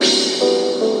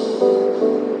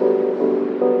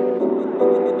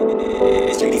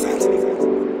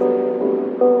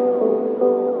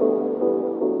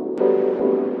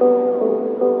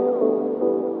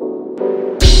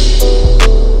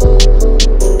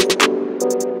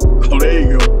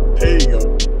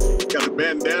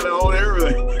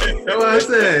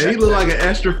like an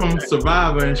extra from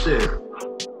Survivor and shit.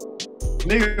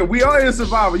 Nigga, we are in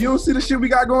Survivor. You don't see the shit we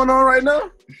got going on right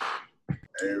now?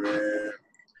 Hey, man.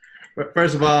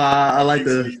 First of all, I like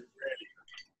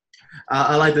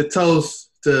to toast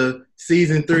to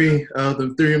season 3 of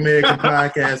the Three American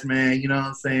Podcast, man. You know what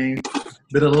I'm saying?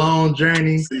 Been a long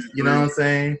journey. You know what I'm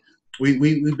saying? We've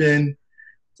been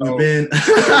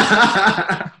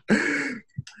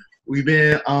we've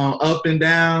been up and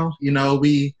down. You know,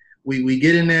 we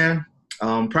get in there.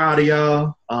 Proud of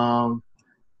y'all.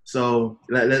 So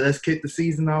let's kick the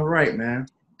season off right, man.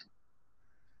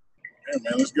 Yeah,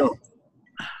 man, let's go.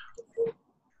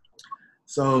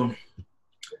 So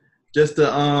just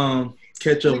to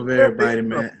catch up with everybody,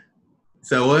 man.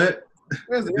 So what?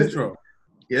 Where's the intro?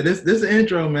 Yeah, this is the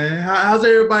intro, man. How's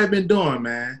everybody been doing,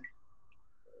 man?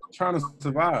 Trying to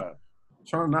survive.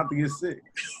 Trying not to get sick.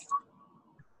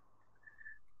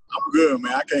 I'm good,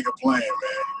 man. I can't complain,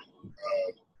 man.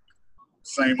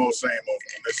 Same old. Let's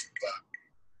survive.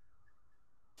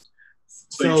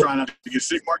 So you trying not to get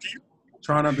sick, Marquis?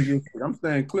 Trying not to get sick. I'm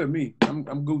staying clear, me. I'm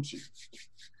Gucci.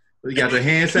 You got the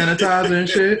hand sanitizer and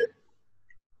shit?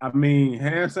 I mean,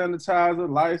 hand sanitizer,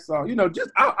 Lysol. You know,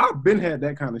 just I've been had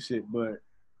that kind of shit, but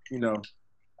you know,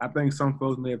 I think some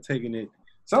folks may have taken it.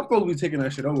 Some folks be taking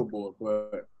that shit overboard,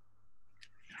 but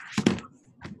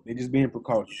they just being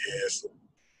precautious. Yes.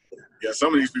 Yeah,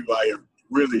 some of these people out here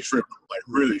really tripping, like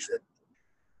really tripping.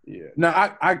 Yeah.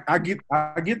 Now I get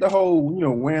the whole, you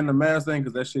know, wearing the mask thing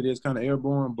because that shit is kind of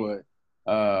airborne, but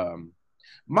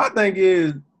my thing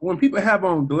is when people have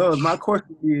on gloves, my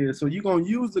question is, so you're gonna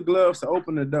use the gloves to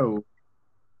open the door,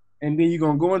 and then you're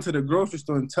gonna go into the grocery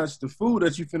store and touch the food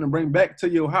that you finna bring back to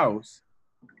your house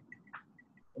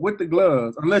with the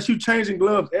gloves. Unless you changing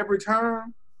gloves every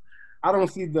time, I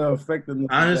don't see the effectiveness.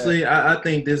 Honestly, I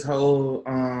think this whole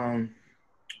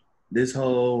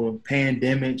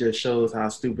pandemic just shows how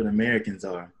stupid Americans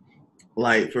are.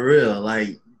 Like, for real.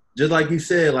 Like, just like you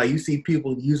said, like, you see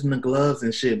people using the gloves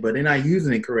and shit, but they're not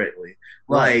using it correctly.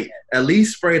 Right. Like, at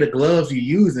least spray the gloves you're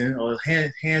using or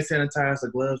hand sanitize the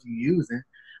gloves you're using.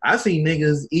 I see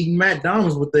niggas eating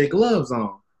McDonald's with their gloves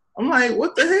on. I'm like,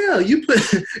 what the hell? You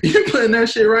putting that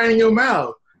shit right in your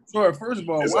mouth. So, first of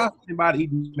all, why is anybody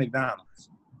eating McDonald's?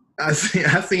 I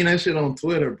seen that shit on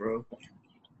Twitter, bro.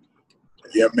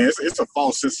 Yeah, man, it's a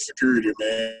false sense of security,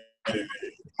 man. And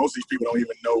most of these people don't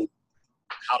even know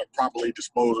how to properly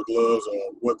dispose of gloves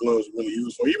or what gloves are really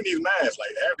used for. Even these masks, like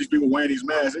half these people wearing these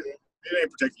masks, it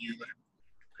ain't protecting you, man.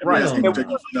 Right. It ain't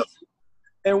protecting you for nothing.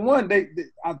 And one,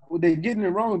 they getting it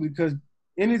wrong because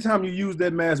anytime you use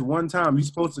that mask one time, you're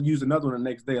supposed to use another one the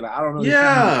next day. Like, I don't know.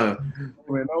 Yeah.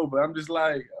 But I'm just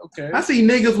like, okay. I see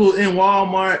niggas in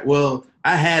Walmart. Well,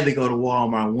 I had to go to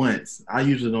Walmart once. I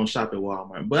usually don't shop at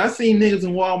Walmart. But I seen niggas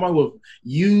in Walmart with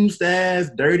used ass,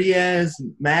 dirty ass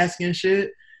mask and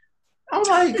shit. I'm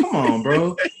like, come on,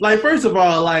 bro. Like, first of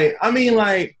all, like, I mean,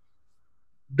 like,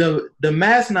 the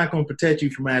mask not gonna protect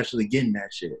you from actually getting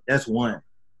that shit. That's one.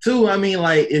 Two, I mean,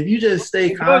 like, if you just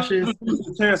stay cautious. It does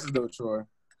the chances though, Troy.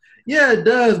 Yeah, it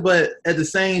does, but at the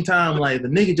same time, like, the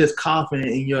nigga just coughing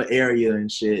in your area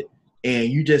and shit, and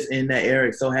you just in that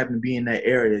area, so happen to be in that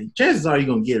area, chances are you're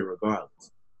gonna get it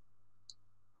regardless.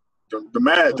 The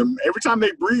mask, every time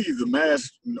they breathe, the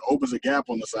mask opens a gap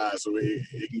on the side so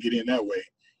it can get in that way.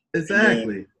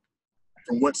 Exactly.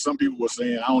 From what some people were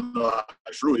saying, I don't know how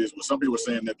true it is, but some people were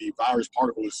saying that the virus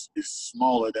particle is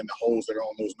smaller than the holes that are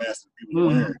on those masks that people are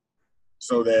wearing.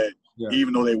 So that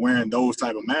even though they're wearing those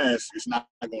type of masks, it's not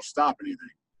going to stop anything.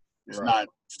 It's not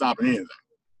stopping anything.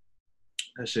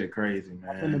 That shit crazy,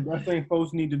 man. And the best thing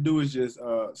folks need to do is just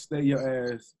stay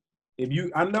your ass.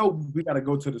 I know we got to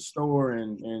go to the store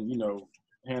and you know,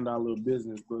 handle our little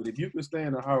business, but if you can stay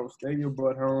in the house, stay your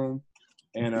butt home,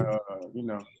 and you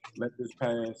know, let this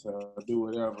pass, do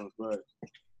whatever. But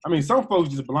I mean, some folks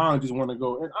just blind, just want to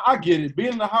go. And I get it.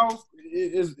 Being in the house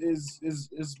is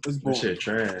boring. That shit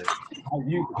trash.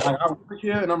 I work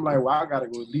here, and I'm like, well, I gotta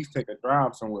go at least take a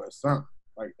drive somewhere or something.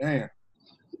 Like, damn.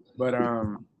 But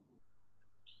I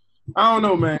don't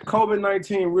know, man.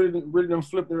 COVID-19 really done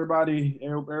flipped everybody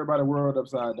world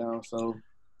upside down. So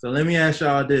let me ask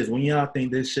y'all this: when y'all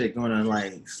think this shit gonna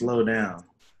like slow down?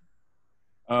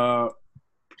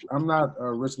 I'm not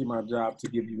risking my job to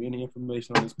give you any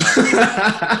information on this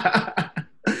podcast.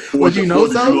 Would you know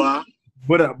something?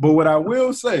 But what I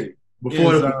will say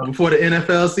before the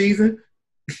NFL season,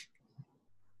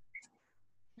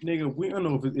 nigga, we don't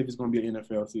know if it's gonna be an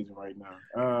NFL season right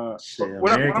now. Shit,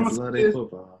 Americans love their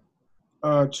football.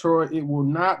 Troy, it will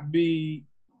not be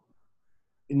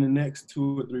in the next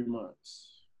 2 or 3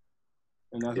 months,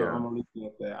 and that's what I'm gonna leave it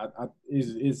at that.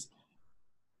 Is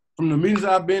from the meetings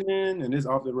I've been in, and it's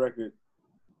off the record,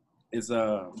 it's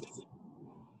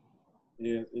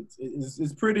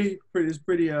pretty.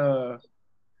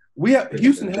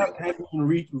 Houston hasn't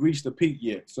reached the peak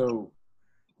yet. So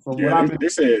from they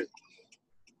said,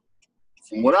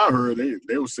 from what I heard,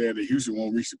 they were saying that Houston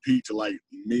won't reach the peak to like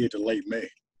mid to late May.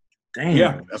 Damn.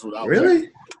 Yeah, that's what I was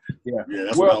really. Hearing. Yeah,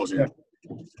 that's what I was hearing.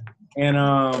 And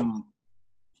I'm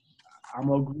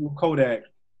gonna agree with Kodak.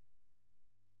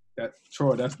 That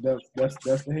Troy, that's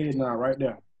the head nod right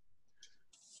there.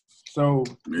 So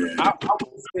I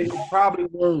would say it probably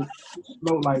will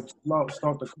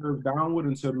start the curve downward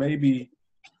until maybe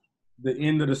the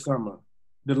end of the summer,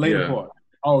 the later part,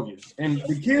 August. And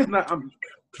the kids not going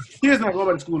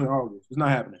back to school in August. It's not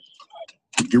happening.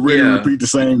 Get ready to repeat the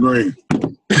same grade.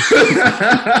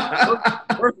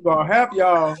 First of all, half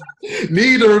y'all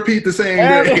need to repeat the same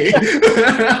grade.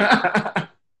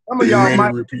 Some of y'all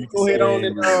might go ahead on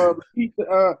and repeat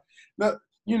the.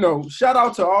 Shout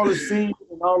out to all the seniors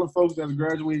and all the folks that's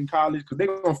graduating college because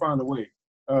they're gonna find a way.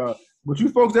 But you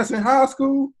folks that's in high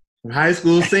school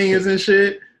seniors and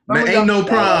shit, man, ain't no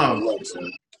prom.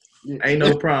 Ain't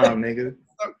no prom, nigga.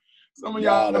 Some of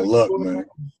y'all out of luck, man.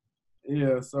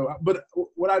 Yeah. So, but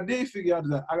what I did figure out is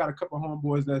that I got a couple of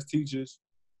homeboys that's teachers.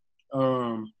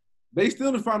 They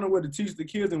still find a way to teach the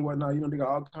kids and whatnot. They got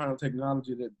all kinds of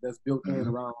technology that's built in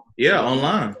around. Yeah,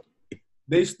 online.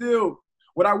 They still.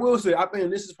 What I will say, I think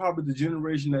this is probably the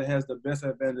generation that has the best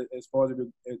advantage as far as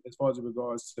it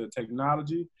regards to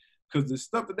technology, because the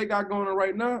stuff that they got going on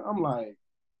right now, I'm like,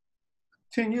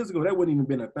 10 years ago that wouldn't even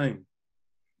been a thing.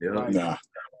 Nah.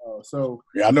 So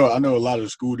I know a lot of the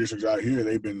school districts out here,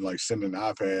 they've been like sending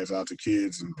iPads out to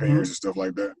kids and parents and stuff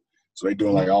like that. So they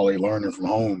doing like all they learning from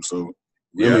home. So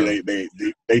really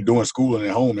they doing schooling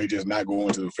at home. They just not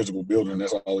going to the physical building.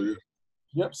 That's all it is.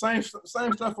 Yep, same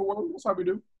stuff for work. That's how we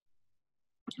do.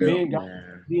 Yeah.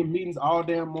 Be in meetings all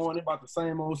damn morning about the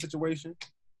same old situation.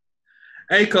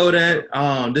 Hey Kodak,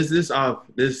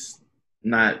 this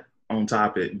not on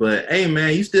topic, but hey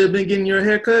man, you still been getting your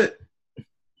hair cut?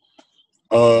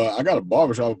 I got a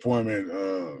barbershop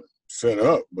appointment set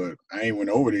up, but I ain't went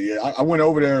over there yet. I went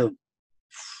over there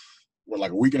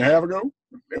like a week and a half ago.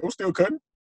 They were still cutting.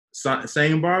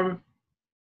 Same barber?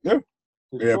 Yeah,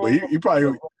 but he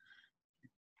probably.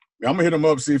 I'm gonna hit him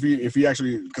up, see if he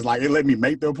actually, because like it let me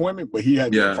make the appointment, but he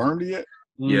hadn't confirmed it yet.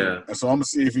 Yeah. And so I'm gonna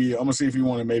see if he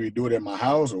want to maybe do it at my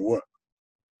house or what.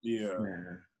 Yeah.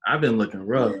 Man, I've been looking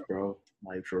rough, bro.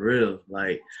 Like for real.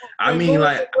 Like I mean,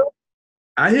 like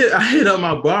I hit up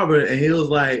my barber and he was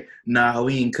like, "Nah,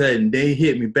 we ain't cutting." Then he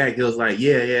hit me back. He was like,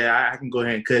 "Yeah, I can go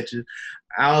ahead and cut you."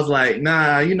 I was like,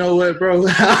 "Nah, you know what, bro?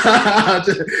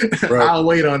 I'll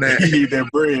wait on that." You need that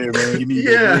bread, man. You need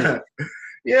that bread.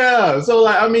 Yeah, so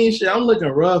like I mean, shit, I'm looking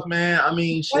rough, man. I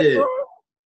mean, shit,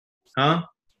 huh?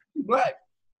 You black.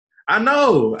 I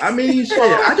know. I mean, shit.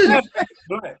 I just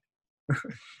black.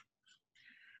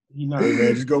 Hey,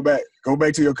 man, just go back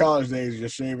to your college days and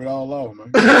just shave it all off, man.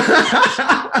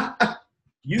 I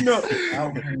was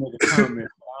gonna make a comment,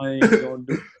 but I ain't gonna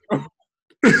do it.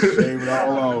 Shave it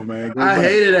all off, man. I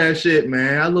hated that shit,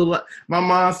 man. I look like my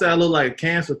mom said I look like a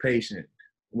cancer patient.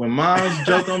 When moms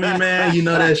joke on me, man, you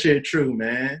know that shit true,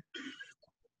 man.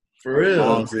 For real.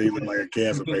 Mom said you look like a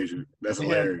cancer patient. That's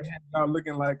hilarious. I'm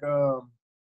looking like I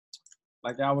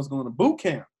was going to boot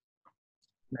camp.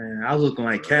 Man, I was looking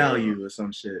like Cal-U or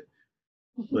some shit.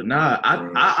 But nah,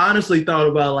 I honestly thought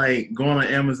about like going on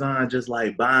Amazon, just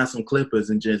like buying some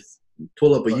clippers and just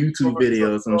pull up a YouTube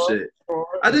video or some shit.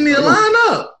 I just need to line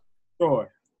up. Troy,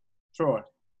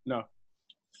 no.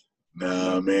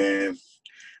 Nah, man.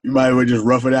 You might as well just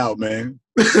rough it out, man.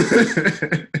 Hey,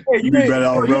 you be better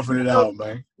off roughing it out,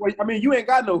 man. Well, I mean, you ain't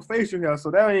got no facial hair,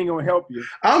 so that ain't gonna help you.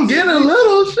 I'm getting a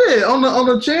little shit on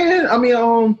the chin. I mean,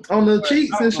 on the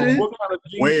cheeks and shit.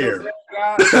 Where?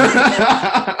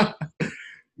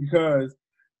 Because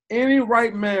any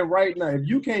right man right now, if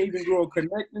you can't even grow a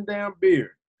connecting damn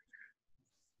beard,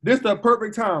 this the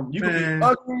perfect time. You can be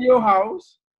ugly in your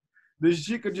house. This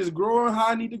shit could just grow on how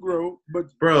I need to grow. But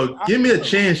bro, give me a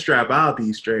chin strap. I'll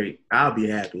be straight. I'll be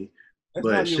happy.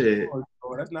 That's shit.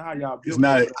 That's not how y'all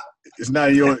build. It's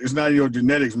not your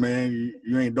genetics, man.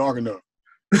 You ain't dark enough.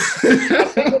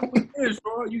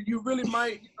 You really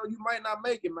might, you might not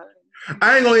make it, man.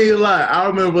 I ain't gonna even lie. I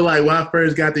remember like when I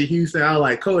first got to Houston, I was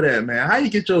like, Kodak, man, how you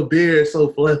get your beard so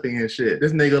fluffy and shit?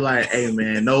 This nigga like, hey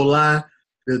man, no lie.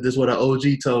 This is what an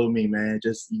OG told me, man.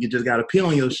 You just gotta pee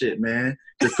on your shit, man.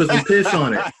 Just put some piss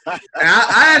on it. And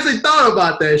I actually thought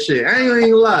about that shit. I ain't gonna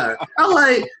even lie. I'm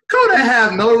like, Kodak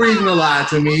have no reason to lie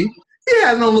to me. He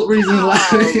has no reason to lie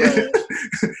to me.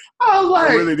 I was like,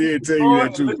 I really did tell you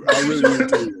that too. I really did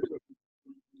tell you that.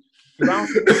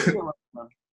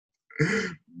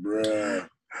 Bruh.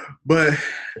 But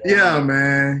yeah,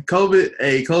 man,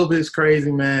 COVID's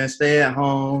crazy, man. Stay at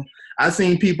home. I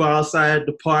seen people outside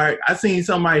the park. I seen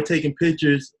somebody taking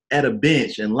pictures at a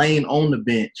bench and laying on the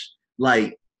bench,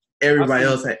 like everybody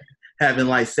else having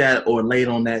like sat or laid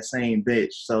on that same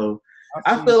bench. So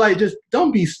I feel like just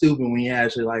don't be stupid when you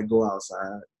actually like go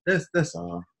outside. That's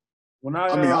all. When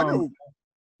I mean, I go.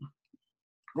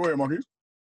 Go ahead, Marquis.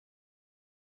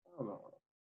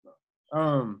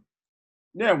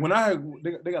 Yeah, when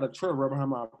they got a trail right behind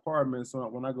my apartment, so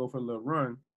when I go for a little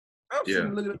run, I'm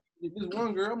sitting looking at this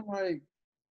one girl. I'm like,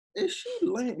 is she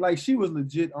late? Like she was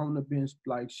legit on the bench,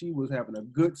 like she was having a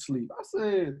good sleep. I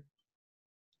said,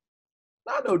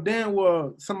 I know damn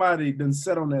well somebody done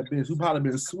sat on that bench who probably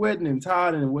been sweating and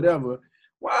tired and whatever.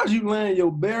 Why is you laying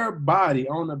your bare body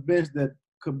on a bench that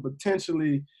could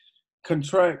potentially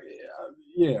contract?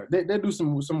 Yeah, they do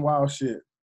some wild shit.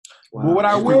 Wow. But what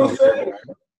I will say,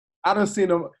 I done seen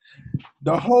them.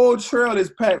 The whole trail is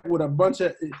packed with a bunch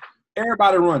of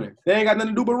everybody running. They ain't got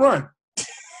nothing to do but run.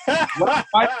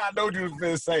 I know what you was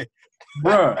gonna say,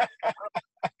 bruh.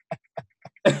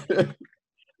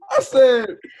 I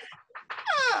said,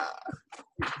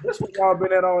 this what y'all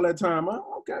been at all that time, huh?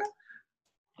 Okay.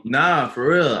 Nah, for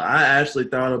real. I actually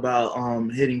thought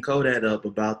about hitting Kodak up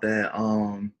about that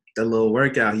the little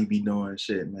workout he be doing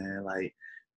shit, man. Like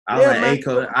I was like, man, hey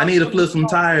Kodak, I need to flip some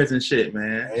tires and shit,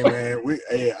 man. Hey man,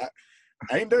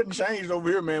 ain't nothing changed over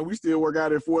here, man. We still work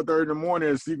out at 4:30 in the morning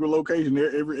at a secret location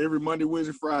every Monday,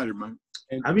 Wednesday, Friday, man.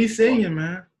 I be seeing you,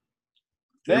 man.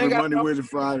 Every Monday, Wednesday,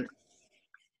 Friday.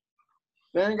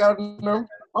 They ain't got no.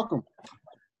 Welcome.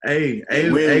 Hey,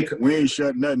 we ain't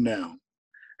shutting nothing down.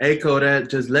 Hey Kodak,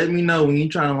 just let me know when you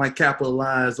trying to like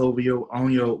capitalize on your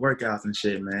workouts and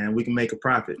shit, man. We can make a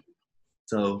profit.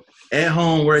 So at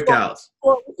home workouts.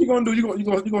 What you gonna do? You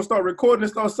gonna start recording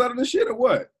and start selling the shit or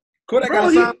what? Kodak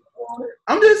Bro,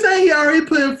 I'm just saying he already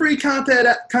putting free content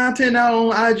out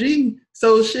on IG.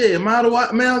 So shit, might as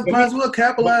well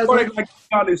capitalize on like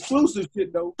all exclusive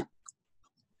shit though.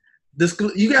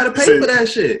 You gotta pay for that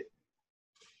shit.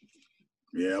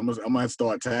 Yeah, I might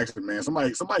start taxing, man.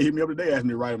 Somebody hit me up today asking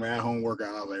me to write my at-home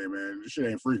workout. I was like, hey, man, this shit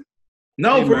ain't free.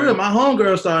 No, for real. My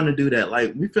homegirl starting to do that.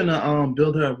 Like, we finna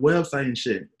build her website and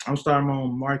shit. I'm starting my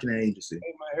own marketing agency.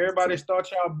 Hey, man, everybody start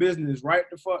y'all business right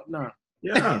the fuck now.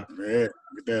 Yeah. Yeah,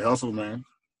 get that hustle, man.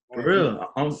 For real.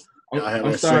 I have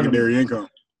that secondary income.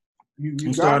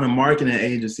 I'm starting a marketing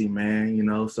agency, man, you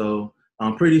know, so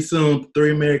pretty soon,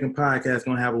 3 American Podcasts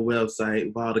gonna have a website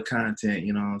with all the content,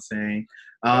 you know what I'm saying?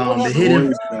 Gonna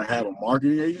have a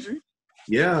marketing agency?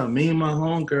 Yeah, me and my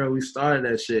homegirl, we started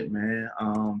that shit, man.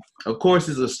 Of course,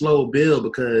 it's a slow build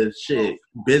because shit,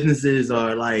 businesses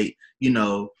are like, you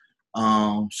know,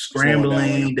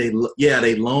 scrambling. They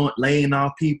laying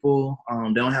off people.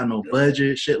 They don't have no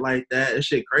budget, shit like that. That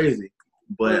shit crazy.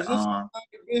 But is this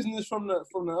business from the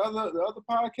other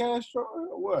podcast show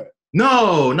or what?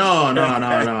 No.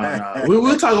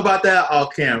 We'll talk about that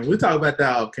off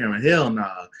camera. Hell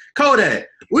nah. Kodak,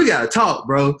 we gotta talk,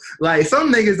 bro. Like some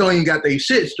niggas don't even got their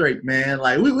shit straight, man.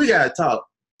 Like we gotta talk.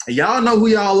 Y'all know who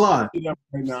y'all are.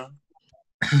 Right now.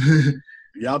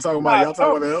 Y'all talking about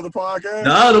the other podcast?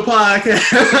 The other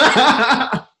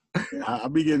podcast. I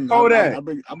be getting Kodak.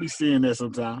 I be seeing that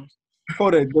sometimes.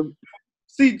 Kodak.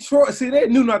 See, Troy, they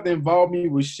knew not to involve me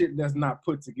with shit that's not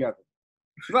put together.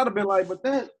 Cause I'd have been like, but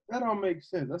that don't make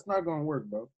sense. That's not gonna work,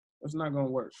 bro. That's not gonna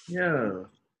work. Yeah.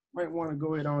 Might want to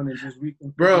go ahead on and just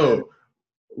reconfigure. Bro,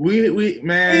 we ain't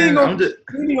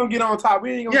gonna get on top.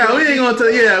 We ain't gonna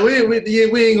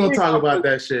talk about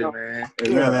that shit, man.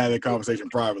 We gotta have that conversation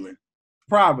privately.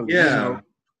 Privately. Yeah. You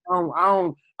know? I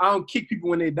don't kick people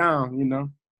when they're down, you know.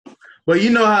 But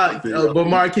you know how, but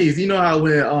Marquise, you know how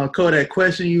when Kodak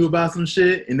question you about some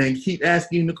shit and then keep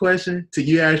asking you the question till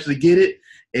you actually get it,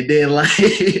 and then like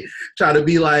try to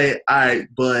be like, all right,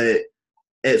 but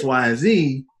X, Y, and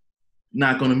Z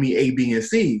not gonna meet A, B, and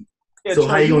C. Yeah, so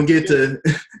how you gonna get to?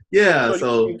 Yeah,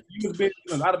 so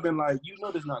I'd have been like, you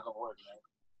know, this not gonna work,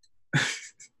 man.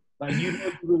 Like you know,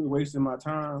 you're really wasting my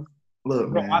time.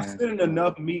 Look, bro, man, I sit in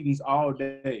enough meetings all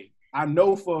day. I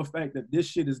know for a fact that this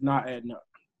shit is not adding up.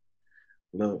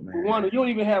 Look, man. One, you don't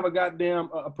even have a goddamn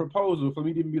proposal for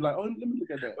me to even be like, oh, let me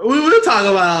look at that. We'll talk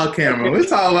about our camera. We'll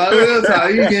talk.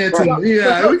 You get to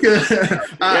yeah, we can.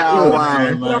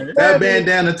 Man. That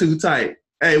bandana too tight.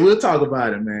 Hey, we'll talk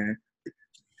about it, man.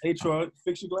 Hey, Troy,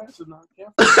 fix your glasses now. Yeah.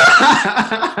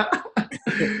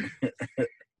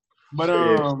 But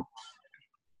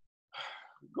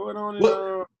going on.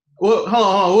 Well, hold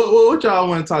on. What y'all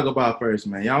want to talk about first,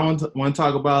 man? Y'all want to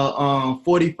talk about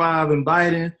 45 and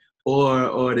Biden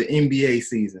or the NBA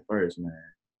season first, man?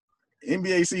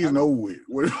 NBA season over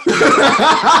with.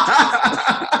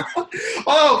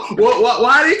 Oh,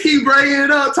 why they keep bringing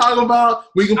it up? Talking about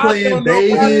we can play in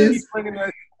Vegas.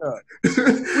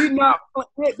 We not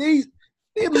these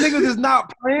niggas is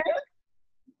not playing.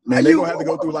 Man, they're gonna have to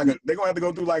go through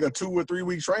like a 2 or 3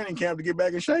 week training camp to get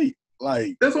back in shape.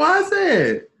 Like that's why I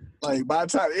said. Like by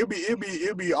the time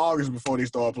it'll be August before they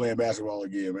start playing basketball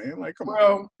again, man. Like come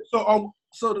on. So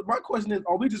my question is,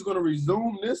 are we just gonna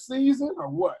resume this season or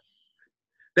what?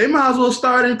 They might as well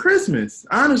start in Christmas.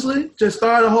 Honestly, just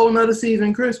start a whole nother season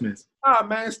in Christmas.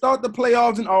 Man, start the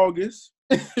playoffs in August,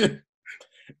 and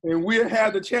we'll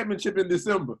have the championship in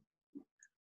December.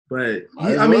 But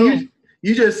I mean,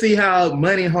 you just see how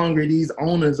money hungry these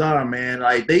owners are, man.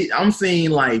 Like I'm seeing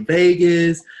like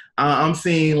Vegas. I'm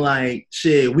seeing like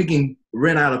shit. We can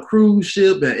rent out a cruise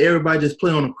ship and everybody just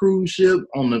play on a cruise ship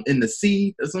in the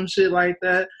sea or some shit like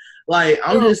that. Like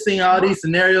I'm just seeing all these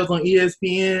scenarios on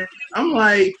ESPN. I'm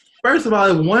like, first of all,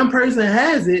 if one person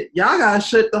has it, y'all gotta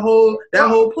shut that whole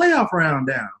playoff round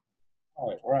down.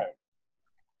 Right.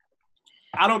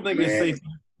 I don't think it's safe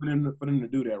for them to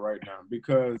do that right now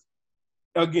because,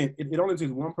 again, it only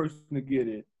takes one person to get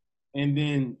it, and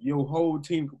then your whole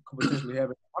team could potentially have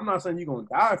it. I'm not saying you're gonna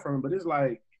die from it, but it's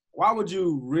like, why would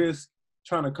you risk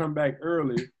trying to come back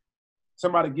early?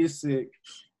 Somebody gets sick,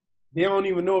 they don't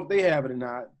even know if they have it or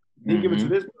not. They give it to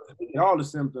this person, they get all the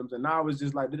symptoms, and now it's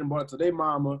just like they done brought it to their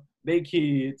mama, their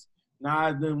kids. Now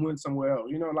it done went somewhere else.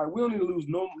 You know, like we don't need to lose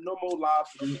no more lives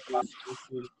for this.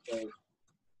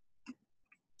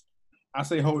 I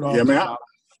say hold on. Yeah, man.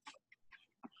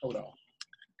 Hold on.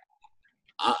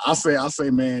 I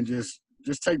say, man, just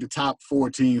take the top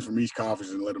 4 teams from each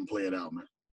conference and let them play it out, man.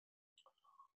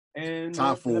 And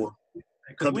top 4,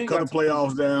 cut the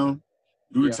playoffs down,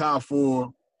 do the top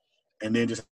 4, and then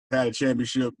just have a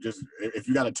championship. Just if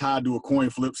you got a tie, do a coin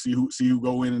flip, see who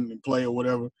go in and play or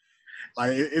whatever.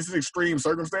 Like it's an extreme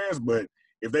circumstance, but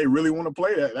if they really want to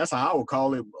play that, that's how I would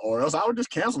call it, or else I would just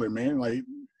cancel it, man. Like,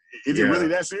 is it really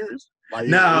that serious? Like,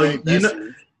 now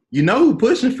you know who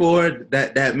pushing for it?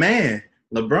 That man.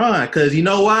 LeBron, because you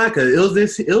know why? Because it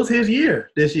was his year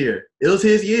this year. It was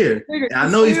his year. And I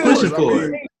know he's pushing for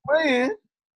it. Man,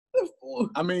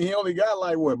 I mean, he only got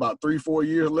like about 3-4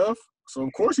 years left, so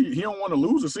of course he don't want to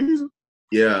lose a season.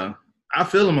 Yeah, I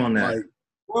feel him on that.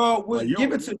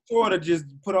 Give it to Thor to just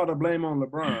put all the blame on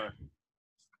LeBron.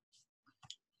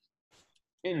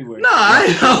 Anyway, no,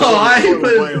 I ain't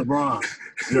blaming LeBron.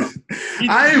 Yeah.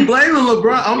 I ain't blaming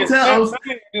LeBron. I'm telling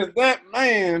you, that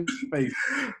man face.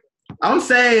 I'm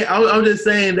just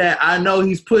saying that I know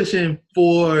he's pushing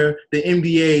for the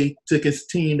NBA to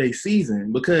continue their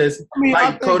season because,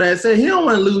 Kodak said, he don't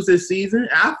want to lose this season.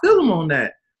 I feel him on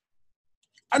that.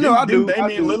 I know. I do.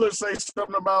 Damian Lillard say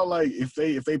something about like if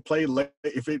they play late,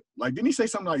 didn't he say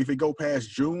something like if it go past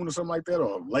June or something like that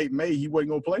or late May he wasn't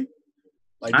gonna play?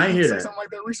 Like I didn't he he say something like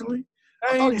that recently?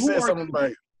 I thought he said something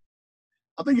like.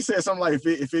 I think he said something like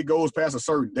if it goes past a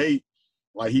certain date.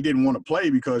 Like, he didn't want to play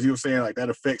because he was saying, like, that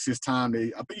affects his time.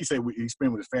 I think he said he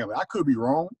spent with his family. I could be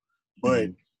wrong, but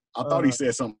I thought he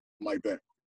said something like that.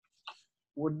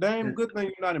 Well, damn good thing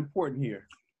you're not important here.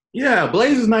 Yeah,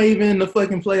 Blazers not even in the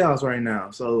fucking playoffs right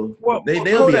now, so they'll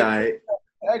be all right.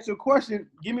 Ask your question.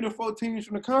 Give me the 4 teams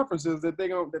from the conferences that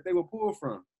they will pull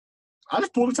from. I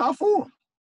just pulled the top 4.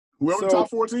 Whoever the top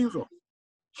 4 teams are.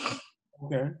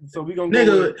 Okay, so we gonna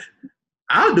go.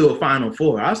 I'll do a Final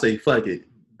 4. I'll say fuck it.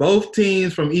 Both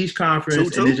teams from each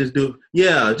conference, and then just do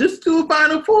a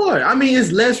Final 4. I mean,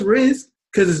 it's less risk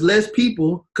because it's less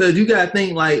people. Because you gotta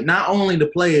think like not only the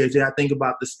players, you gotta think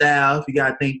about the staff. You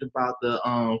gotta think about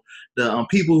the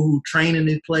people who training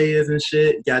these players and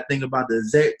shit. You gotta think about the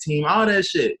exec team, all that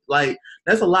shit. Like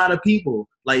that's a lot of people.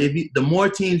 Like the more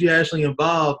teams you actually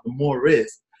involve, the more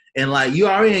risk. And like you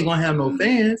already ain't gonna have no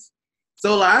fans.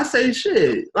 So like I say,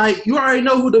 shit. Like you already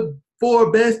know who the 4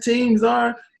 best teams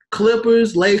are.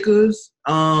 Clippers, Lakers,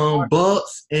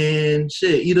 Bucks, and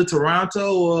shit, either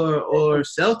Toronto or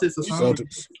Celtics or something.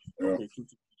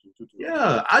 Celtics.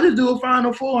 Yeah, I just do a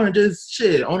Final 4 and just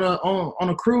shit on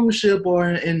a cruise ship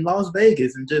or in Las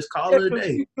Vegas and just call it a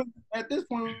day. At this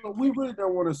point, we really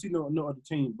don't want to see no other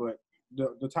team but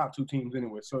the top 2 teams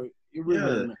anyway. So it really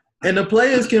doesn't matter. And the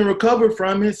players can recover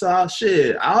from it. So I'll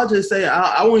just say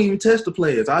I won't even test the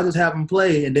players. I'll just have them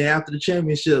play, and then after the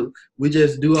championship, we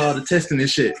just do all the testing and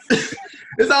shit.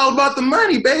 It's all about the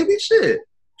money, baby. Shit,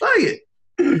 fuck it.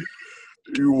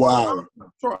 You wild.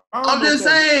 I'm just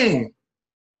saying.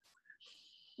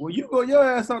 Well, you go your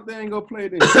ass out there and go play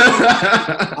this.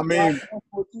 I mean,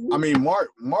 Mark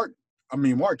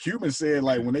Cuban said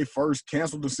like when they first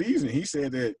canceled the season, he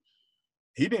said that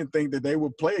he didn't think that they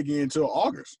would play again until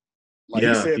August. Like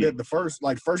Yeah, he said that the first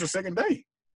or second day.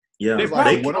 Yeah, It's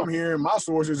like what I'm hearing, my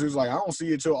sources is like I don't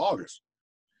see it till August.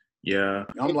 Yeah,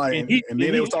 I'm like, and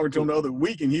then they was talking to him the other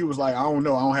week, and he was like, I don't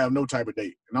know, I don't have no type of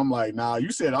date. And I'm like, nah,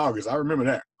 you said August, I remember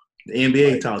that. The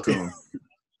NBA talked to him.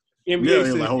 NBA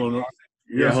said, like, hold on,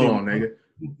 hold on, nigga.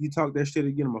 You talk that shit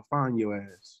again, I'm gonna find your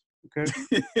ass. Okay.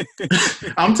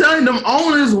 I'm telling them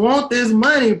owners want this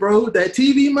money, bro. That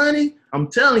TV money. I'm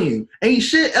telling you, ain't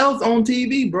shit else on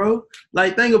TV, bro.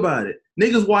 Like, think about it.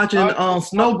 Niggas watching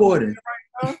snowboarding.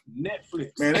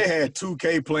 Netflix. Man, they had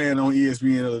 2K playing on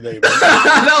ESPN the other day.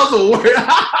 That was a word.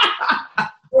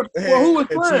 Who was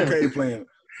playing? 2K playing.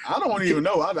 I don't even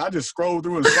know. I just scrolled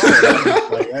through and saw it. I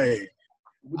was like, hey,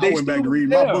 I went back to read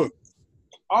my book.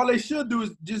 All they should do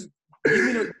is just give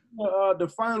me the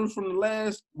finals from the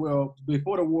last,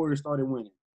 before the Warriors started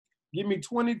winning. Give me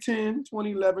 2010,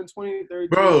 2011, 2013.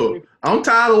 Bro, I'm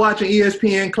tired of watching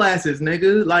ESPN classics,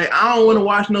 nigga. Like, I don't want to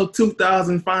watch no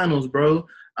 2000 finals, bro.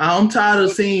 I'm tired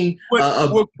of seeing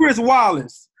with Chris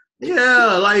Wallace.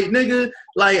 Yeah, like, nigga,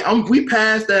 like we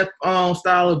passed that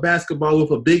style of basketball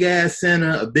with a big ass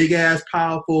center, a big ass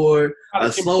power forward,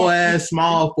 a slow ass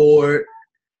small forward.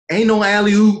 Ain't no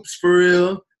alley oops for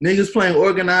real. Niggas playing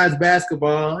organized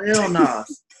basketball. Hell nah.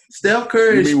 Steph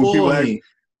Curry spoiled me.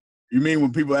 You mean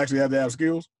when people actually have to have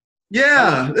skills?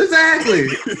 Yeah, exactly.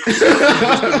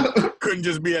 Couldn't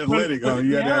just be athletic.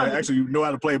 You had to actually know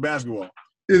how to play basketball.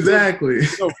 Exactly.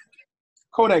 So,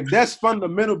 Kodak, that's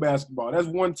fundamental basketball. That's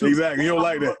 1-2. Exactly. You don't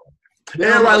like that.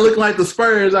 Everybody looking like the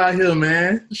Spurs out here,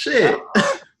 man. Shit.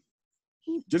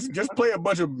 Just play a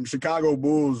bunch of Chicago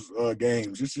Bulls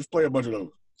games. Just play a bunch of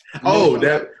those. Oh,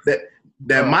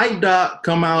 that Mike doc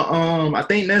come out I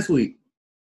think next week.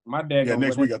 My dad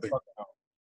next week I think.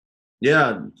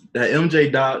 Yeah, that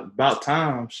MJ doc about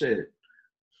time. Shit.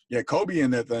 Yeah, Kobe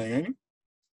in that thing, ain't he?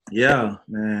 Yeah,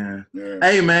 man. Yeah.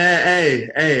 Hey,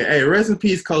 man. Hey. Rest in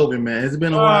peace, Kobe, man. It's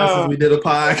been a while since we did a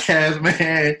podcast,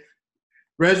 man.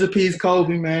 Rest in peace,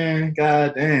 Kobe, man.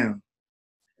 God damn.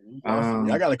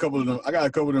 I got a couple of them. I got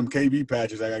a couple of them KB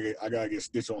patches. I gotta get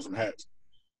stitched on some hats.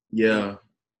 Yeah,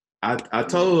 I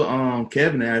told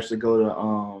Kevin to actually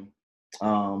go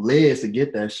to Liz to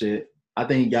get that shit. I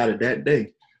think he got it that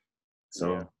day.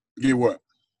 So get what?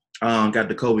 Got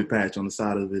the Kobe patch on the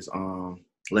side of his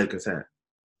Lakers hat.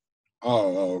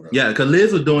 Oh, okay. Yeah, because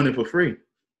Liz was doing it for free.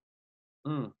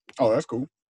 Oh, that's cool.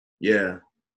 Yeah.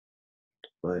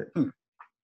 But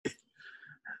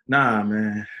nah,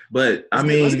 man. But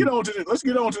let's get on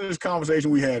to this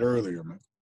conversation we had earlier, man.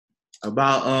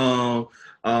 About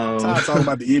talking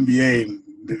about the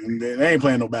NBA. They ain't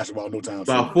playing no basketball no time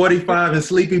soon. About 45 and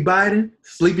Sleepy Biden,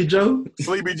 Sleepy Joe.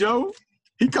 Sleepy Joe.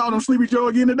 He called him Sleepy Joe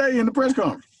again today in the press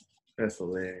conference. That's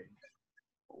hilarious.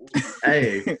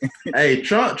 hey,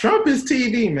 Trump is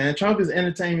TV, man. Trump is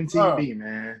entertainment TV,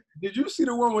 man. Did you see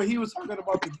the one where he was talking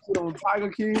about the kid on Tiger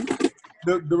King?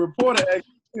 The reporter asked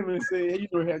him and said, "Hey,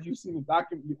 have you seen the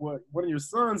document? What one of your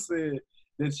sons said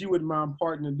that you wouldn't mind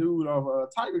parting the dude of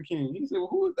Tiger King?" He said, "Well,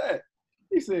 who is that?"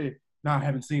 He said, "No, I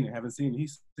haven't seen it. He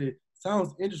said,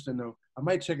 "Sounds interesting though. I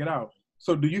might check it out."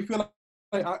 So, do you feel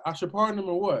like I should pardon him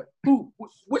or what? Who?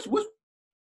 Which?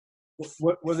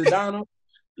 What was it, Donald?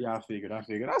 Yeah, I figured. I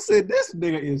said, this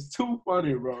nigga is too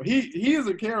funny, bro. He is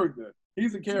a character.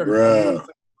 He's a character. Bruh.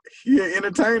 He an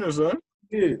entertainer, son.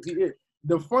 He is.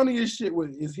 The funniest shit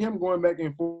is him going back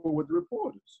and forth with the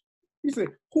reporters. He said,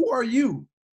 "Who are you?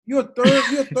 You're a third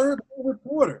grade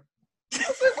reporter." I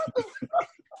said, "What the fuck?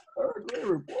 Third grade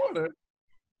reporter?"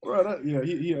 Bro,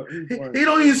 he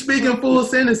don't even speak in full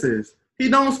sentences. He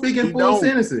don't speak in full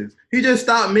sentences. He just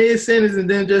stopped mid-sentence and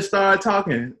then just started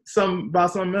talking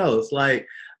about something else. Like,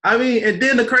 I mean, and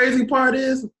then the crazy part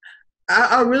is,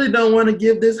 I really don't want to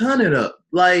give this 100 up.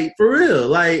 Like, for real.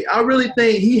 Like, I really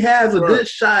think he has a good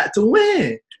shot to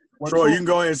win. Troy, you can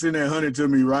go ahead and send that 100 to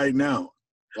me right now.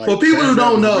 Like, for people who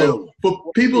don't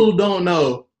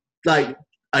know, like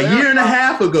a year and a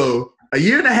half ago. A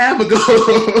year and a half ago,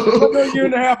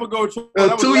 Troy.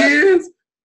 2 years?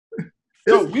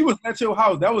 No, we was at your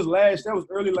house. That was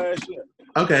early last year.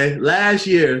 Okay, last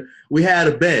year we had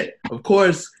a bet. Of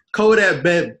course, Kodak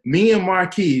bet me and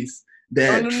Marquis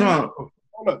that Trump.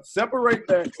 Hold up, separate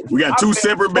that. We got two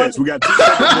separate bets.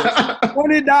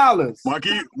 $20.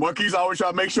 Marquis always try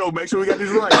to make sure we got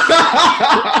this right.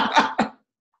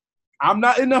 I'm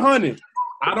not in the 100.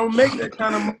 I don't make that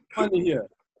kind of money here.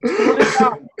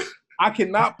 $20. I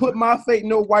cannot put my faith in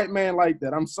no white man like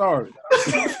that. I'm sorry.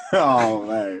 Oh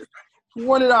man.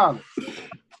 $20.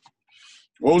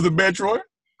 What was the bet, Troy?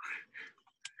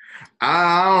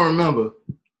 I don't remember.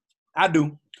 I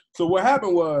do. So what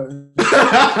happened was,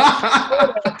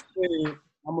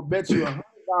 I'm gonna bet you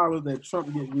 $100 that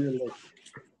Trump get reelected.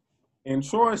 And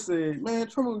Troy said, "Man,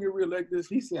 Trump gonna get reelected."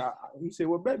 He said,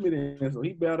 "Well, bet me then." So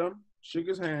he bet him, shook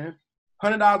his hand,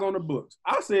 $100 on the books.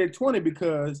 I said 20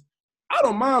 because I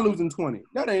don't mind losing 20.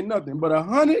 That ain't nothing. But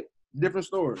 100, different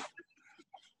story.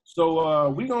 So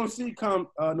we gonna see come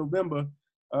November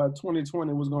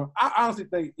 2020 was going. I honestly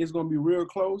think it's gonna be real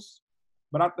close,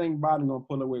 but I think Biden gonna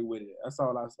pull away with it. That's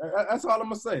all I'm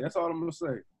gonna say.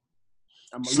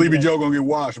 Sleepy Joe gonna get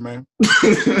washed, man.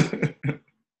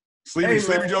 Sleepy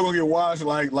Joe gonna get washed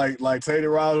like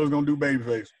Taylor was gonna do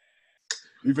Babyface.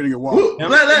 You finna get washed. We'll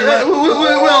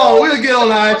get on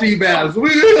the IT battles.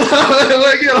 We'll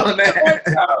get on that.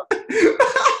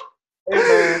 Hey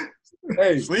man.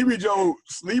 Hey, Sleepy Joe.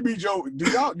 Do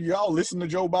y'all listen to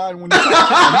Joe Biden when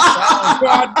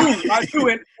I do,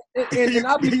 and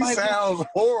he sounds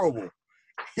horrible.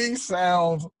 He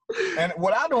sounds, and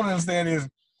what I don't understand is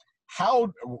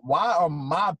why are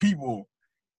my people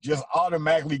just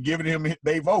automatically giving him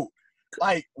their vote?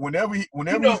 Like whenever he's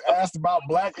asked about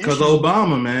black issues, because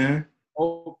Obama, man.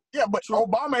 Oh yeah, but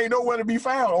Obama ain't nowhere to be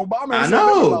found. Obama ain't I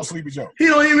know about Sleepy Joe. He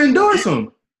don't even endorse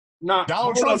him. Nah,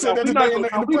 Donald Trump said that today in the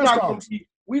press conference.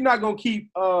 We're not gonna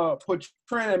keep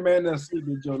portraying that man as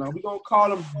Sleepy Joe. Now we're gonna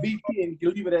call him BP and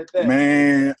leave it at that.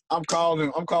 Man, I'm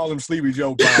calling him Sleepy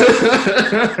Joe.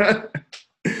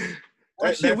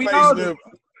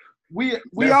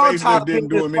 We all talk didn't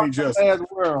do him any justice.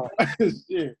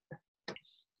 Shit.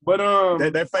 But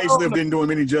that facelift didn't do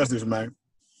him any justice, man.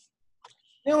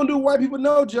 They don't do white people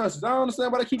no justice. I don't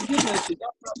understand why they keep getting that shit.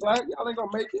 Y'all not black. Y'all ain't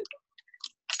gonna make it.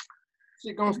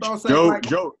 Shit gonna start saying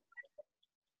Joe.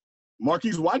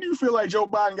 Marquis, why do you feel like Joe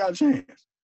Biden got a chance?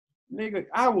 Nigga,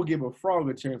 I will give a frog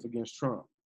a chance against Trump.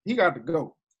 He got to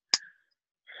go.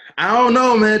 I don't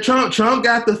know, man. Trump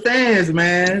got the fans,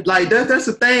 man. Like that's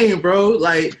the thing, bro.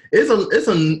 Like it's a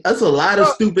lot of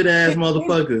stupid ass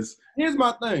motherfuckers. Here's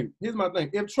my thing.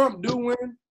 If Trump do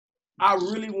win, I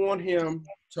really want him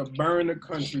to burn the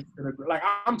country to the like.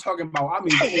 I'm talking about.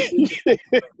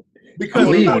 Because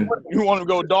you want to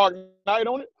go Dark Knight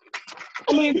on it.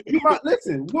 I mean,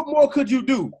 listen. What more could you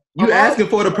do? You asking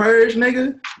for the purge,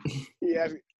 nigga?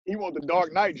 He want the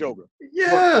Dark Knight Joker.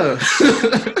 Yeah.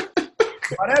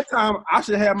 By that time, I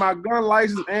should have my gun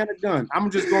license and a gun. I'm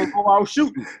just gonna go out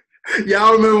shooting.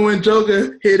 Y'all remember when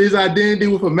Joker hid his identity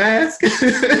with a mask? Yeah.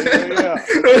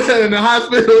 In the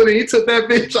hospital, and he took that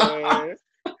bitch off.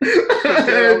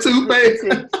 Two-Face.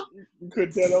 You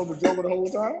couldn't tell that was the Joker the whole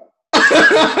time?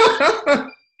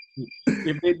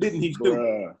 If they didn't, he's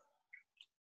stupid.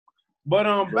 But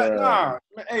nah,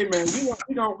 hey man,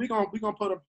 we gonna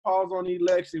put a pause on the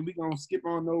election. We gonna skip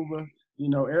on over. You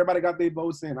know, everybody got their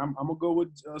votes in. I'm gonna go with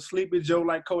Sleepy Joe,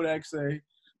 like Kodak say.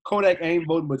 Kodak ain't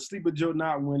voting, but Sleepy Joe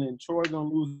not winning. Troy gonna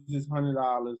lose his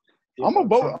 $100. I'm gonna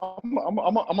vote. I'm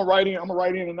gonna write in. I'm gonna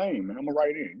write in a name, man. I'm gonna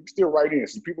write in. You can still write in.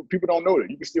 So people don't know that.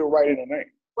 You can still write in a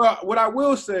name. Well, what I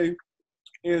will say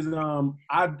is,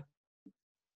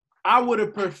 I would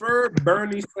have preferred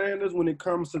Bernie Sanders when it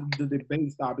comes to the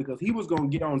debate style because he was gonna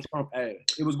get on Trump ass.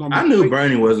 It was gonna. I knew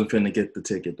Bernie wasn't finna get the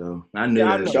ticket though. I knew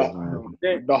that.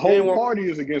 The whole party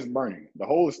is against Bernie. The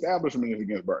whole establishment is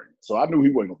against Bernie. So I knew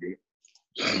he wasn't gonna get it.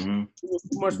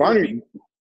 Mm-hmm.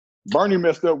 Bernie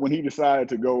messed up when he decided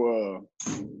to go.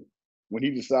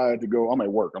 I'm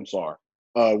at work. I'm sorry.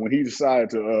 When he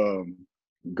decided to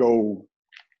go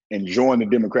and join the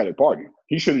Democratic Party,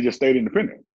 he should have just stayed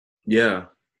independent. Yeah.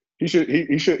 He should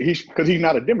because he's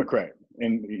not a Democrat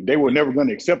and they were never going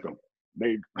to accept him.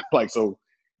 So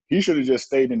he should have just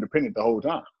stayed independent the whole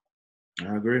time.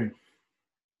 I agree.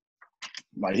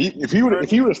 Like if he would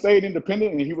have stayed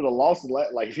independent and he would have lost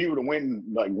if he would have ran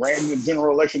the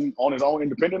general election on his own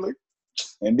independently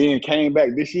and then came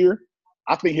back this year,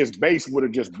 I think his base would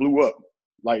have just blew up.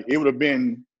 Like it would have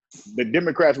been the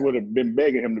Democrats would have been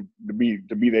begging him to be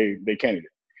their candidate,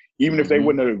 even if they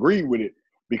wouldn't have agreed with it.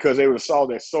 Because they would have saw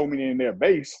that so many in their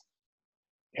base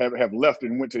have left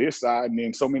and went to his side, and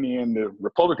then so many in the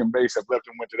Republican base have left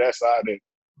and went to that side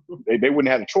that they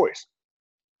wouldn't have a choice.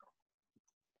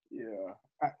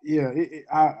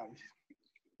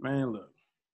 Man, look,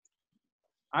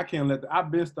 I can't let.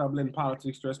 I've been stopped letting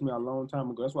politics stress me out a long time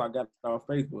ago. That's why I got off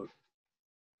Facebook.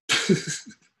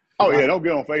 Oh yeah, don't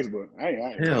get on Facebook. I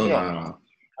ain't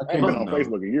been on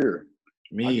Facebook a year.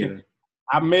 Me either.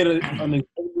 I made an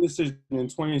decision in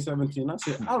 2017. I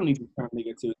said, I don't need this kind of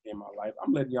negativity in my life.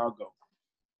 I'm letting y'all go.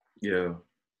 Yeah.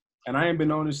 And I ain't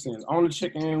been on this since. I only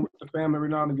check in with the family every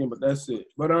now and again, but that's it.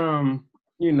 But a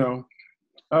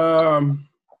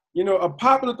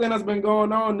popular thing that's been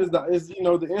going on is the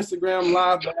Instagram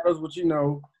live battles, which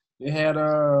They had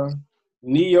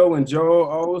Neo and Joel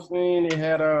Osteen. They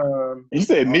had He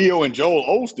said Neo and Joel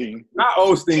Osteen. Not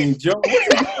Osteen. Joe.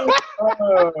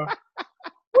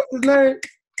 What's his name?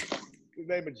 His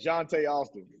name is Jonte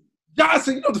Austin.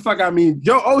 Johnson, you know what the fuck I mean.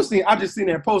 Joe Osteen, I just seen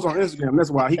that post on Instagram. That's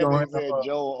why he gonna have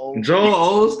Joel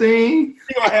Osteen.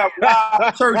 He gonna have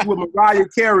live church with Mariah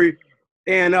Carey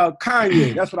and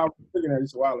Kanye. That's what I was thinking at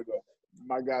just a while ago.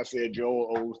 My guy said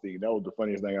Joel Osteen. That was the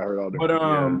funniest thing I heard all day. But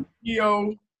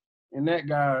Neo and that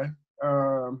guy,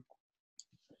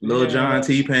 Lil Jon,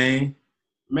 T-Pain,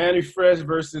 Manny Fresh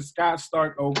versus Scott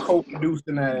Storch,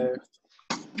 co-producing ass.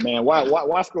 Man, why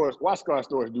Scott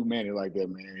Storch do Manny like that,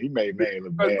 man? He made Manny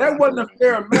look bad. That wasn't a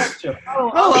fair matchup.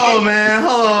 Hold on, man.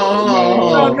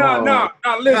 Hold on. No,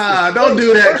 listen. Nah, don't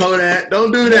do that, Kodak.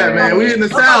 Don't do that, man. We in the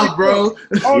South, bro.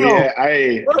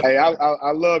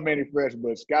 I love Manny Fresh,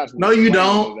 but Scott's no, you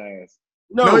don't. His ass.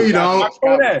 No, you don't.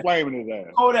 Flaming his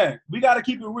ass. Kodak, we got to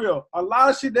keep it real. A lot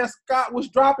of shit that Scott was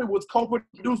dropping was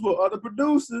co-produced with other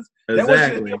producers.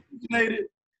 Exactly. That was shit originated.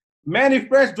 Manny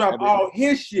Fresh dropped all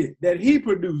his shit that he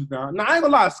produced now. Now, I ain't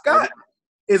gonna lie, Scott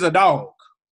is a dog,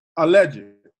 a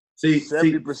legend. See,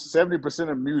 70%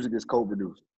 of music is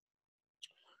co-produced.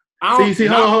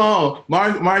 Hold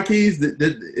on. Marquis,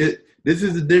 this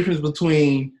is the difference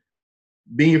between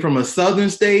being from a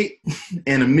southern state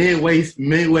and a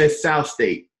Midwest South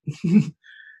state.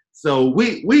 So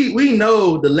we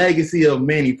know the legacy of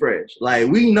Manny Fresh. Like,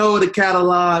 we know the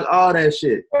catalog, all that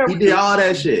shit. He did all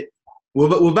that shit.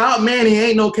 Without Manny,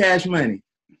 ain't no Cash Money.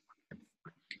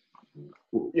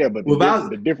 Yeah, but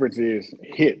the difference is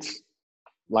hits.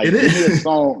 Like, give me a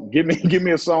song. Give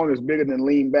me a song that's bigger than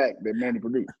Lean Back that Manny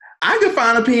produced. I could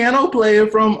find a piano player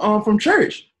from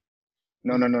church.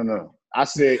 No. I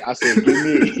said, give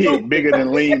me a hit bigger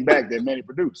than Lean Back that Manny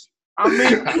produced. I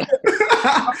mean,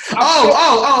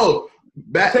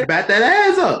 bat that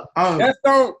ass up. That's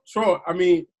don't, Troy. I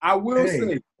mean, I will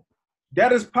say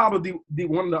that is probably the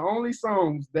one of the only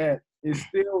songs that is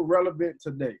still relevant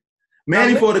today.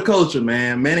 Manny for the culture,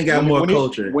 man. Manny got more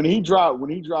culture. When he dropped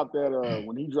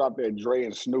that Dre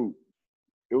and Snoop,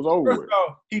 it was over. First of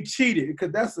all, he cheated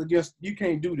because that's against, you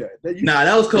can't do that.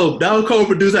 That was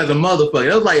co-produced as a motherfucker.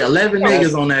 There was like 11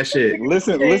 niggas on that shit.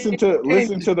 Listen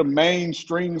to the main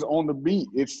strings on the beat.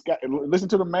 Listen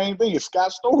to the main thing. It's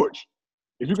Scott Storch.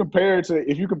 If you compare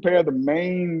the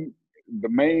main I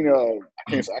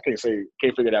can't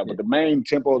figure it out, but the main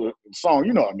tempo of the song,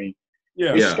 you know what I mean?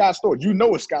 Yeah. It's Scott Storch. You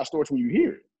know it's Scott Storch when you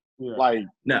hear it. Yeah. Like, you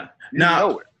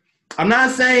know it. I'm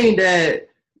not saying that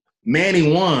Manny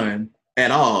won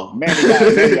at all.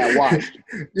 Manny got watched.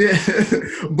 Yeah.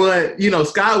 But,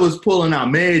 Scott was pulling out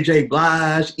Mary J.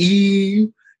 Blige,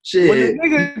 Eve, shit. When the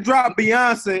nigga dropped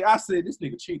Beyonce, I said, this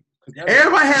nigga cheap.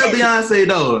 Everybody had Beyonce,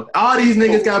 though. All these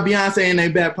niggas got Beyonce in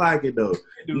their back pocket, though.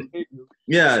 They do.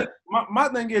 Yeah. My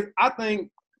thing is, I think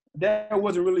that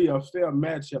wasn't really a fair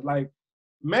matchup. Like,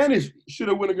 Manny should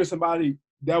have went against somebody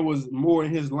that was more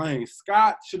in his lane.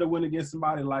 Scott should have went against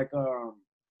somebody like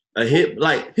a hit,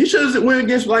 like he should have went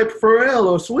against like Pharrell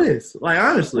or Swiss. Like,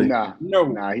 honestly, he couldn't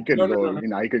go. He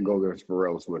couldn't go against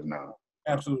Pharrell or Swiss now.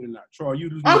 Absolutely not. Troy, you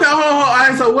just okay. Hold on. All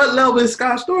right, so what level is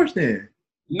Scott Storch then?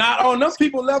 Not on enough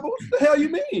people level. What the hell you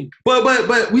mean?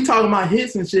 But we talking about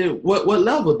hits and shit. What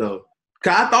level though?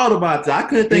 Cause I thought about that. I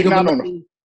couldn't think of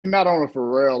not on a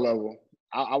Pharrell level.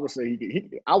 I would say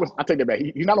I take that back.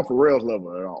 He's not on Pharrell's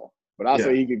level at all. But I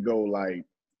say he could go like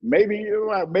maybe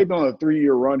on a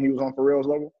 3-year run he was on Pharrell's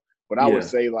level. But I would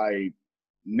say like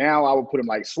now I would put him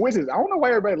like Swiss's. I don't know why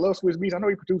everybody loves Swiss Beats. I know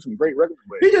he produced some great records,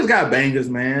 but he just got bangers,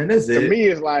 man. That's it. To me,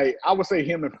 it's like I would say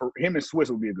him and Swiss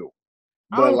would be a good one.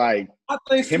 But like I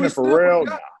think him Swiss and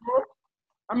Pharrell.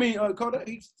 I mean, Kodak,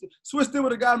 Swiss still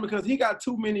would have got him because he got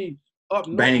too many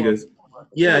bangers.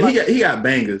 Yeah, he got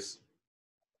bangers.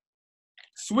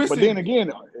 Swiss. But then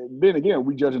again,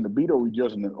 we judging the beat or we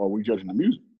judging the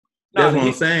music. That's what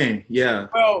I'm saying. Yeah.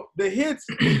 Well, the hits,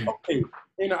 okay.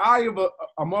 In the eye of a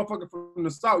motherfucker from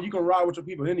the South, you can ride with your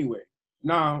people anyway.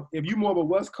 Now, if you more of a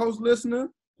West Coast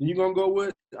listener, then you're gonna go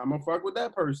with I'm gonna fuck with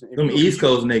that person. Them East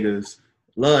Coast niggas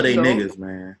love they niggas,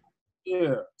 man.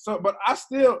 Yeah. So, but I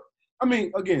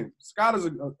mean, again, Scott is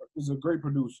a great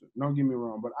producer. Don't get me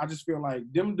wrong, but I just feel like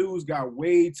them dudes got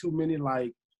way too many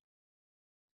like.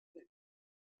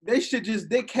 Their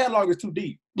catalog is too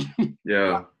deep.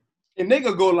 Yeah. And they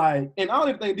could go like, and I don't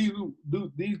even think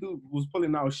these dudes was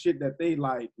pulling out shit that they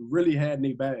like really had in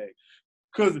their bag.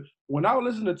 Cause when I was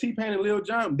listening to T-Pain and Lil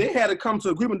Jon, they had to come to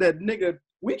agreement that nigga,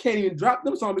 we can't even drop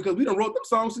them songs because we done wrote them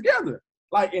songs together.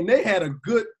 Like, and they had a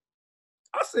good,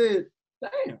 I said,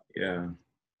 damn. Yeah.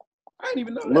 I didn't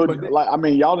even know that. Like, I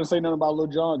mean, y'all didn't say nothing about Lil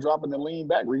Jon dropping the Lean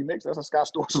Back remix. That's a Scott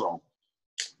Storch song.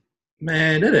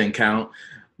 Man, that didn't count.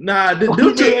 Nah, them two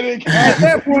at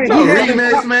that point, no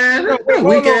remix, man.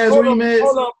 Weak ass remix.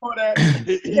 Hold on for that.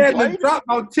 He had to drop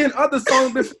about 10 other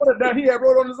songs before that he had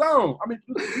wrote on his own. I mean,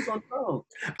 he's on his own.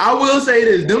 I will say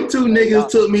this: them two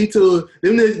niggas took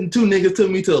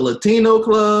me to a Latino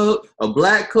club, a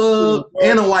black club,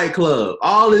 and a white club,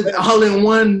 all in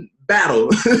one battle.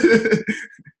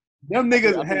 Them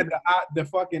niggas had the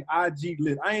fucking IG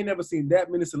list. I ain't never seen that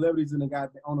many celebrities in the guy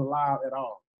on the live at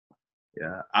all.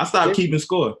 Yeah, I stopped keeping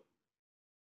score.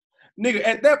 Nigga,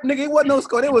 at that nigga, it wasn't no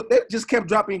score. They just kept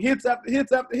dropping hits after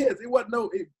hits after hits. It wasn't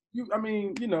no. I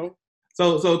mean, you know.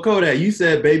 So Kodak, you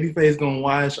said Babyface gonna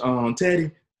watch Teddy.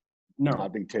 No, I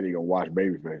think Teddy gonna watch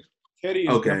Babyface. Teddy.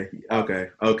 Okay. Yeah. I'm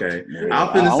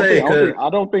finna say because I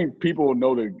don't think people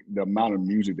know the amount of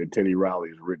music that Teddy Riley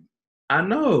has written. I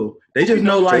know they just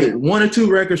know like 1 or 2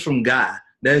 records from Guy.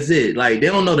 That's it. Like they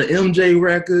don't know the MJ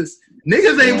records.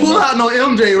 Niggas ain't pull out no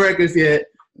MJ records yet.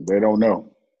 They don't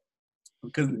know.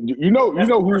 Because you know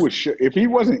who was if he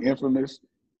wasn't infamous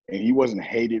and he wasn't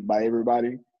hated by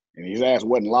everybody and his ass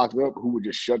wasn't locked up, who would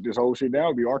just shut this whole shit down?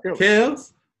 Would be R. Kelly.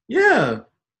 Kells? Yeah.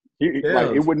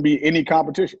 Like it wouldn't be any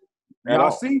competition. Y'all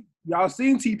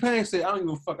seen T-Pain say, I don't give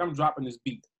a fuck, I'm dropping this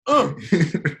beat.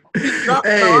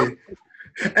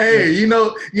 Hey, you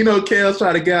know, Kells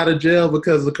tried to get out of jail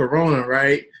because of Corona,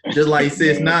 right? Just like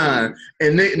 6ix9ine,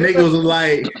 and niggas was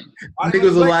like,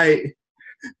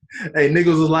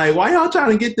 why y'all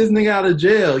trying to get this nigga out of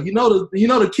jail? You know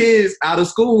the kids out of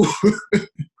school.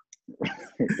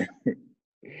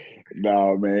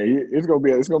 No, man, it's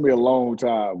gonna be a long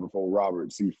time before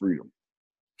Robert see freedom.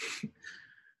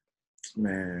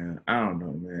 Man, I don't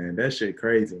know, man. That shit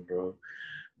crazy, bro.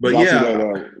 But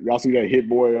y'all see that Hit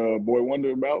Boy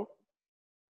Wonder battle?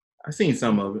 I seen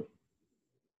some of it.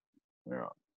 Yeah.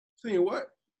 Seen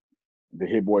what? The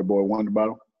Hit Boy Wonder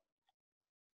battle.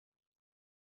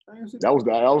 That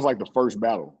was like the first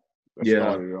battle that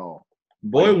started it all.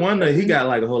 Boy Wonder, he got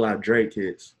like a whole lot of Drake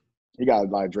hits. He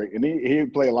got like Drake, and he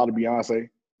play a lot of Beyonce,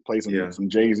 play some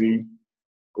Jay-Z.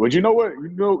 But you know what?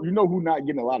 You know who not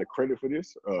getting a lot of credit for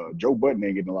this? Joe Budden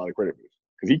ain't getting a lot of credit for this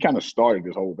because he kind of started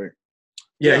this whole thing.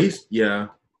 Hey,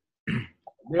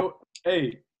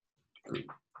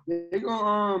 they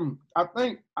gonna I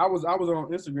think I was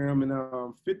on Instagram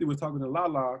and 50 was talking to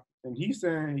Lala and he's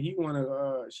saying she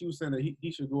was saying that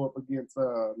he should go up against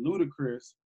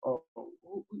Ludacris or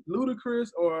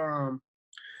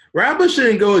rappers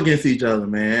shouldn't go against each other,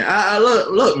 man. I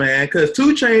look, man, because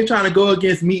 2 Chainz trying to go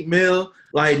against Meek Mill,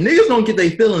 like niggas don't get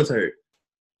their feelings hurt.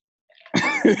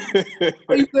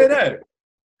 Why you say that?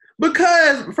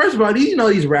 Because first of all,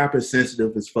 these rappers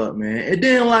sensitive as fuck, man. And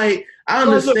then like I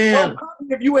understand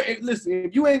if you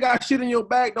ain't got shit in your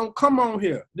bag, don't come on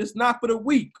here. This not for the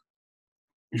weak.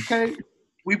 Okay,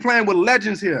 we playing with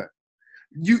legends here.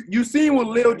 You seen what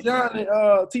Lil Jon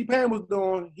and T-Pain was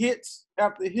doing, hits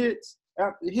after hits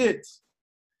after hits.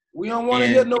 We don't want to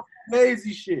hear no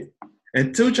lazy shit.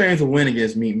 And 2 Chainz will win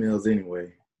against Meek Mills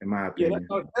anyway, in my opinion.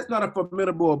 Yeah, that's not a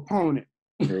formidable opponent.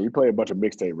 Yeah, he played a bunch of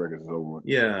mixtape records over.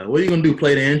 Yeah, what are you gonna do?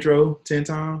 Play the intro 10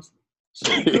 times?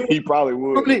 He probably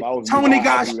would. Tony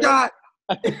got shot.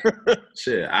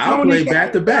 Shit, I'll play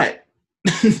back to back.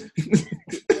 2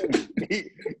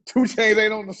 Chainz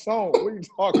ain't on the song. What are you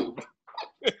talking about?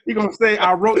 He gonna say,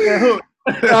 I wrote that hook.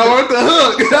 I wrote the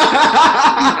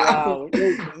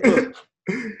hook.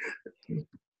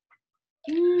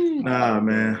 Nah,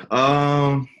 man.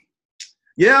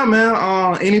 Yeah,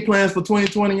 man. Any plans for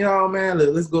 2020, y'all, man?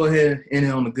 Let's go ahead and end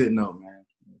it on a good note, man.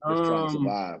 Just trying to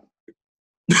survive.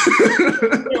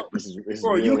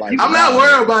 I'm not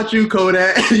worried about you,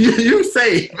 Kodak. You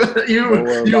safe. You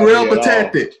well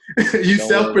protected. You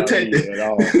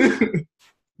self-protected.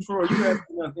 Troy, you haven't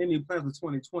done any plans for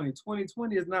 2020.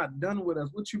 2020 is not done with us.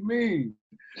 What you mean?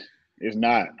 It's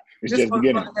not. It's this just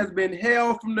beginning. Has been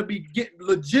hell from the beginning.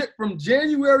 Legit from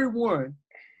January 1.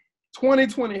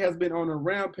 2020 has been on a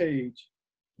rampage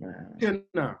till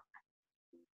now.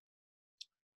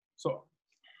 So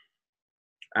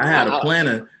I had a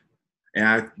planner and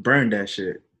I burned that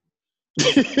shit.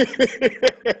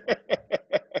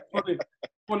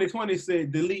 2020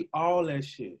 said delete all that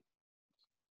shit.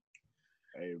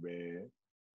 Hey man,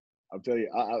 I'll tell you.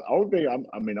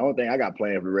 The only thing I got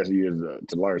planned for the rest of the year is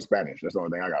to learn Spanish. That's the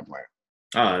only thing I got planned.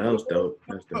 Oh, that was dope.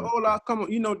 That's dope. Hola, come on,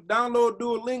 download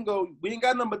Duolingo. We ain't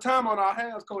got number time on our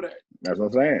hands, Kodak. That's what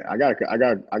I'm saying. I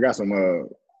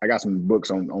got some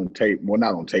books on tape. Well,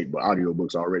 not on tape, but audio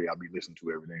books already. I'll be listening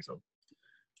to everything. So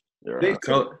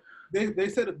they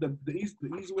said that the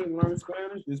easy way to learn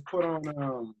Spanish is put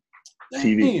on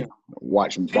TV,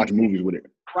 watch movies with it.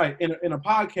 Right, in a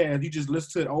podcast, you just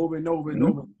listen to it over and over and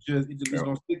over. It's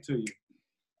gonna stick to you.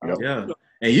 Yeah,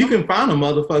 and you can find a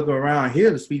motherfucker around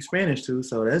here to speak Spanish to,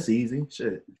 so that's easy.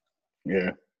 Shit.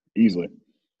 Yeah, easily.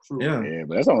 True. Yeah,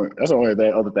 but that's the only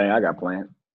other thing I got planned.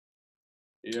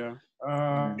 Yeah.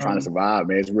 Trying to survive,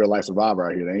 man. It's real life survivor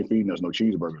out here. They ain't feeding us no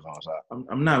cheeseburgers on side.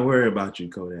 I'm not worried about you,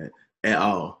 Kodak, at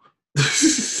all.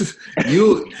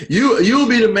 you'll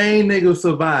be the main nigga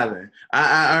surviving.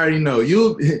 I already know.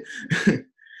 You'll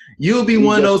be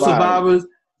one of those survivors.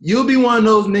 You'll be one of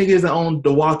those niggas on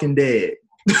The Walking Dead.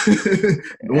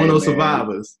 One of those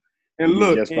survivors. And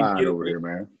look, just fine over here,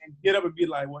 man. And get up and be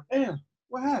like, "Well, damn,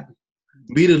 what happened?"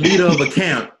 Be the leader of a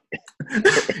camp.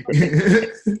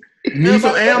 Need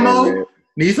some ammo?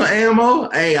 Need some ammo?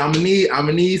 Hey, I'm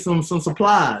gonna need some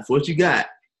supplies. What you got?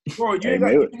 Bro,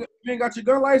 you ain't got your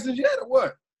gun license yet, or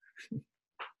what?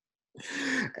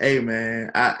 Hey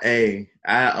man,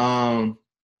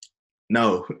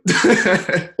 no.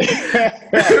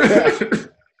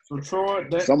 So Troy,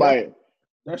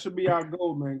 that should be our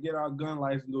goal, man. Get our gun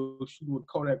license, go shoot with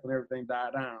Kodak when everything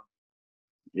died down.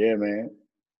 Yeah, man.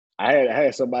 I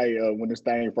had somebody when this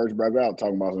thing first broke out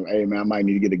talking about some, hey man, I might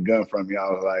need to get a gun from you.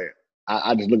 I was like,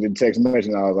 I just looked at the text message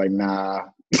and I was like, nah.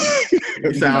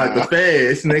 You sound like the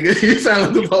feds, nigga. You sound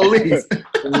like the police.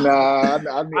 Nah,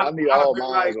 I need all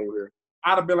mine over here.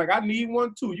 I'd have been like, I need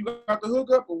one too. You got the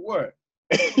hookup or what?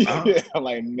 I'm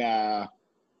like, nah.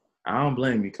 I don't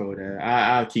blame you, Kodak.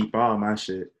 I'll keep all my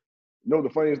shit. You know,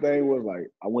 the funniest thing was, like,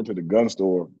 I went to the gun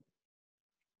store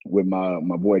with my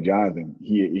boy Jonathan.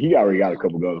 He already got a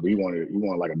couple guns, but he wanted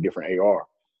like a different AR.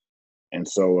 And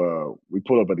so we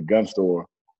pulled up at the gun store,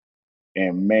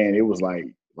 and man, it was like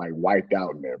wiped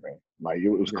out in there, man. Like it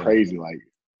was crazy. Like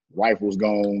rifles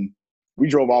gone. We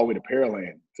drove all the way to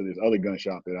Pearland to this other gun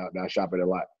shop that I shop at a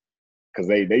lot, because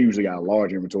they usually got a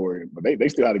large inventory, but they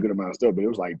still had a good amount of stuff. But it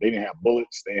was like they didn't have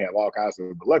bullets, they didn't have all kinds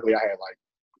of. But luckily, I had like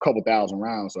a couple thousand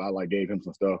rounds, so I like gave him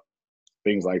some stuff,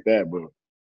 things like that. But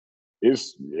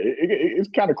it's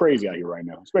kind of crazy out here right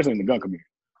now, especially in the gun community.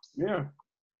 Yeah,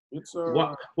 it's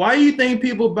Why do you think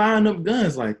people buying up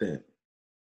guns like that?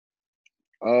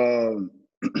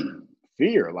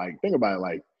 Fear. Like, think about it.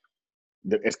 Like,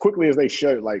 as quickly as they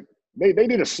shut it, like they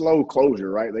did a slow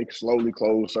closure, right? They slowly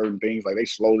closed certain things. Like they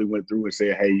slowly went through and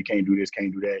said, hey, you can't do this,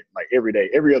 can't do that. Like every day,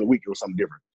 every other week, it was something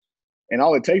different. And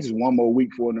all it takes is one more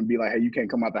week for them to be like, hey, you can't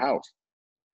come out the house.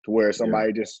 To where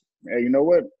somebody just, hey, you know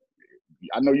what?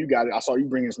 I know you got it. I saw you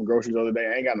bringing some groceries the other day.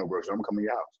 I ain't got no groceries. I'm gonna come to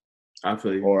your house. I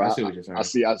feel you. Or I see what you're saying. I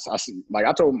see. Like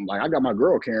I told him, like I got my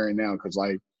girl carrying now, because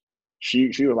like she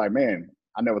was like, man,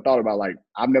 I never thought about, like,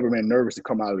 I've never been nervous to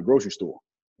come out of the grocery store.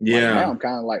 Yeah. Like, now I'm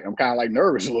kind of like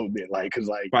nervous a little bit, like, cause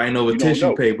like fighting over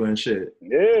tissue paper and shit.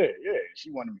 Yeah. She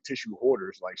wanted me tissue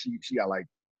hoarders. Like she got like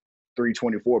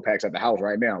 324 packs at the house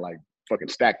right now, like fucking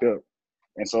stacked up.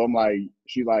 And so I'm like,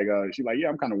 she's like, yeah,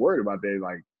 I'm kind of worried about that.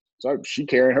 Like, so she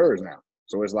carrying hers now.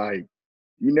 So it's like,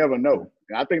 you never know.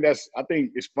 And I think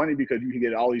it's funny because you can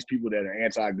get all these people that are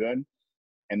anti-gun,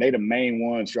 and they the main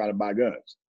ones trying to buy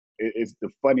guns. It's the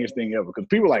funniest thing ever, because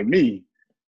people like me,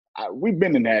 we've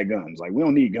been and had guns. Like, we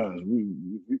don't need guns.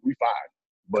 We fine.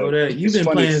 But Kodak, you've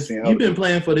been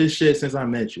playing for this shit since I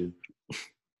met you.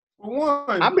 For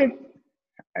one,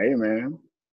 hey man.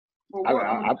 For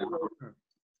one,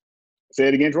 say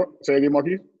it again, Troy. Say it again,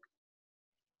 Marquis.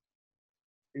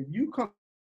 If you come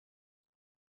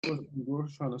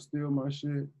trying to steal my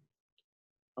shit,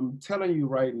 I'm telling you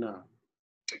right now,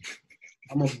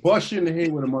 I'm gonna bust you in the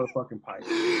head with a motherfucking pipe.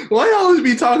 Why you always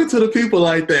be talking to the people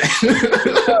like that?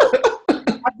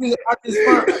 I just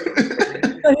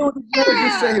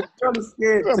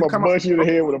scared to come bust you in the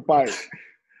head with a pipe.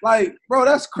 Like, bro,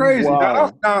 that's crazy.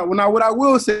 Wow. Now, what I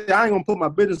will say, I ain't gonna put my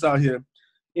business out here.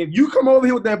 If you come over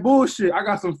here with that bullshit, I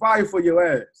got some fire for your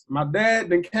ass. My dad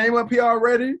then came up here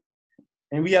already,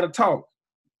 and we had a talk.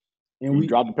 And we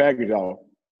dropped the package off.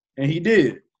 And he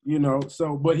did. You know,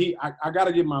 so, but I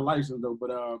gotta get my license though.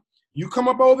 But you come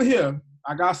up over here,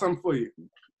 I got something for you,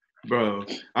 bro.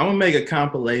 I'm gonna make a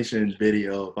compilation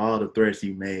video of all the threats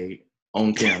you made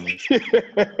on camera.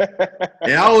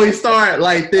 And I always start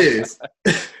like this.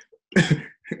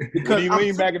 Because he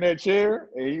lean back in that chair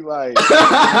and he like,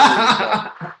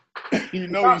 you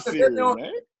know he's serious,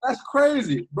 man. That's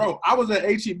crazy, bro. I was at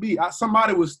HEB.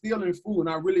 Somebody was stealing food, and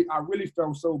I really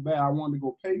felt so bad. I wanted to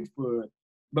go pay for it,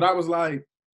 but I was like,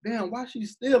 damn, why she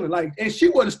stealing? Like, and she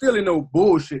wasn't stealing no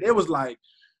bullshit. It was like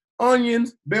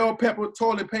onions, bell pepper,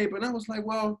 toilet paper. And I was like,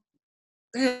 well,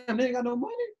 damn, they ain't got no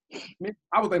money.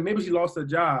 I was like, maybe she lost her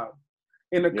job.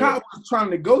 And the cop was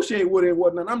trying to negotiate with it and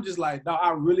whatnot. I'm just like, no,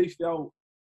 I really felt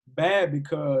bad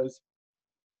because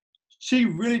she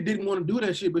really didn't want to do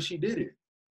that shit, but she did it.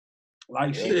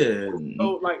 Like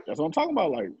so like that's what I'm talking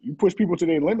about. Like you push people to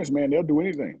their limits, man, they'll do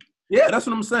anything. Yeah, that's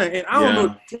what I'm saying. And I don't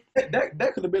know,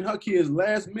 that could have been her kid's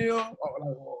last meal.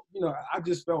 Or I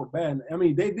just felt bad. I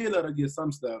mean, they did let her get some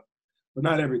stuff, but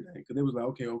not everything. Because it was like,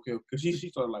 okay. Because she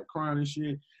started like crying and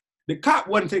shit. The cop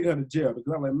wasn't taking her to jail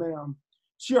because I'm like, man,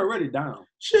 she already down.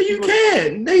 Shit, you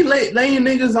can't. They laying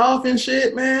niggas off and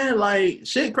shit, man. Like,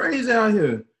 shit crazy out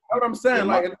here. That's what I'm saying.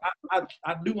 Like,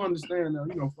 I do understand now,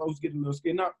 folks getting a little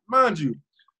scared. Now, mind you,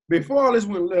 before all this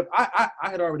went left, I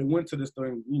had already went to this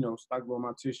thing, started growing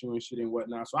my tissue and shit and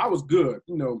whatnot. So I was good.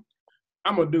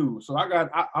 I'm a dude. So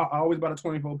I always bought a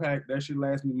 24-pack. That shit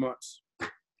lasts me months.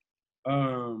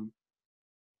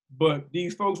 But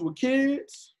these folks with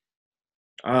kids,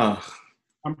 I'm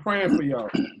praying for y'all.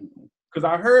 Because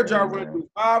I heard y'all run through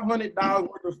 $500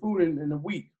 worth of food in a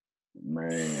week.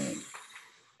 Man.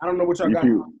 I don't know what y'all got.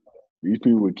 These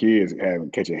people with kids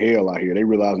catching hell out here. They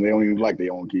realizing they don't even like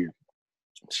their own kids.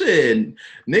 Shit,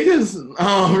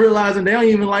 niggas realizing they don't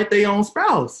even like their own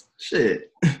spouse.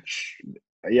 Shit.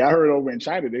 Yeah, I heard over in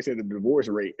China they said the divorce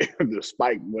rate the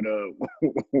spike when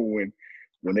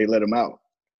they let them out.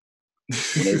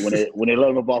 When they let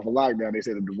them up off of lockdown, they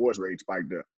said the divorce rate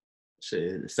spiked up.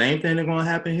 Shit, the same thing that's gonna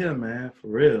happen here, man. For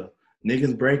real,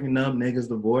 niggas breaking up, niggas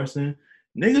divorcing.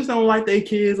 Niggas don't like their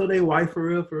kids or their wife for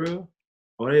real,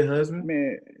 or their husband.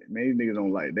 Man, these niggas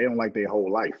don't like their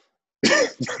whole life.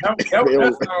 That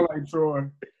sound like Troy.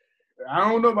 I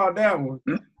don't know about that one.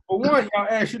 For one, y'all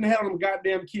ass shouldn't have them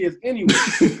goddamn kids anyway.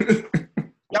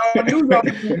 Y'all knew y'all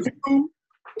was in school,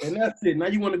 and that's it. Now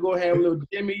you want to go have little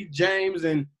Jimmy, James,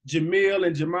 and Jamil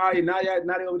and Jamai. Now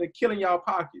they over there killing y'all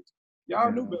pockets.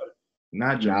 Y'all knew better.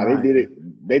 Not Jamai. Nah,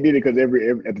 they did it because every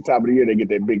at the top of the year they get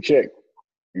that big check.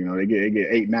 They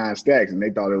get 8-9 stacks, and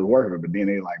they thought it was worth it. But then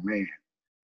they like, man,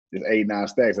 this 8-9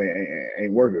 stacks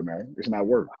ain't worth it, man. It's not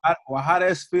worth it. Well, how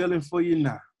that's feeling for you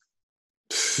now?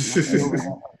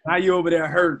 Now you over there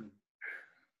hurting.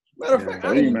 Matter of fact, I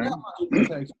ain't even got my income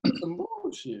tax. Some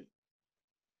bullshit.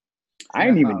 I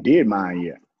ain't even did mine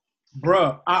yet.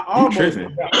 Bruh, I almost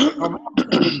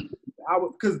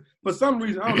because for some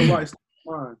reason, I don't know why it's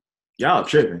mine. Y'all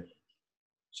tripping.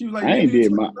 She was like, I ain't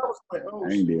did mine. Like, oh,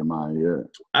 I ain't did mine yet.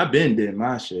 I been did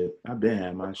my shit. I been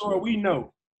had my shit. We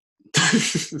know.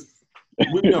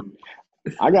 We know.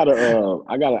 I gotta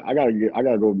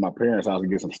go to my parents' house and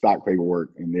get some stock paperwork,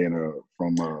 and then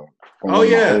from my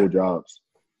old jobs,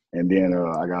 and then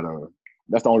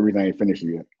that's the only reason I ain't finished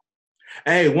it yet.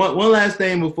 Hey, one last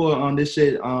thing before this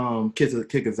shit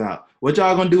kick us out. What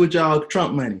y'all gonna do with y'all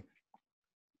Trump money?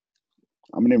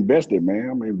 I'm gonna invest it, man.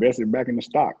 I'm gonna invest it back in the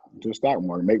stock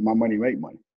market. Make my money make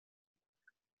money.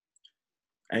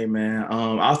 Hey man,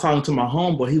 I was talking to my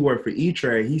homeboy. He worked for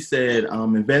E-Trade. He said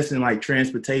invest in like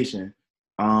transportation,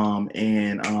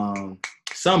 and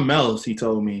something else he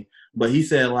told me. But he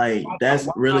said like that's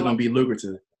really gonna be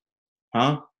lucrative,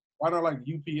 huh? Why not like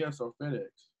UPS or FedEx?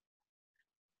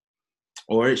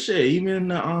 Or shit,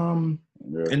 even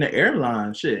in the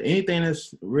airline, shit, anything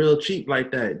that's real cheap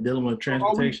like that, dealing with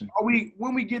transportation.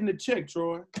 When we getting the check,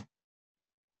 Troy?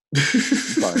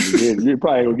 You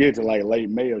probably gonna get to like late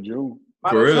May or June.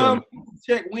 By the time we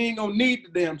check, we ain't gonna need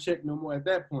the damn check no more at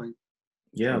that point.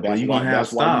 Yeah, but you gonna have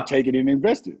that's why you take it and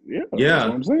invest it. Yeah, that's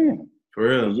what I'm saying. For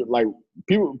real. Like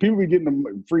people be getting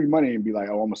the free money and be like,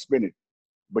 oh, I'm gonna spend it.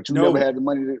 But you never had the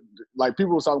money to, like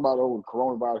people was talking about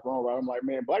coronavirus. I'm like,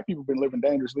 man, black people been living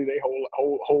dangerously their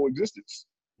whole existence.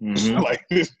 Mm-hmm.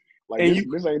 this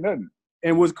ain't nothing.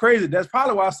 And what's crazy, that's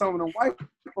probably why some of the white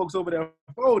folks over there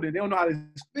folded. They don't know how to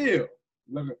feel.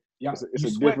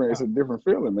 It's a different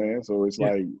feeling, man. So it's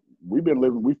like we've been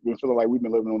feeling like we've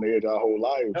been living on the edge our whole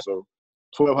life. So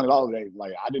 $1,200 ain't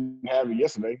like I didn't have it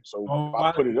yesterday. So if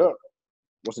I put it up,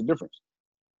 what's the difference?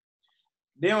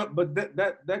 They don't, but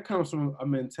that comes from a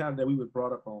mentality that we was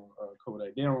brought up on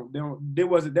Kodak.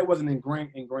 That wasn't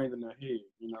ingrained in their head,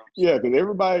 Yeah, because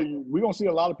everybody, we gonna see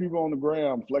a lot of people on the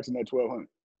gram flexing that 1,200.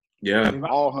 Yeah,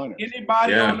 all hundreds.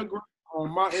 Anybody on the gram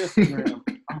on my Instagram,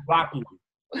 I'm blocking you.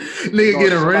 Nigga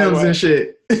getting rims and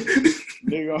shit.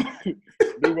 Nigga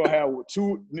gonna have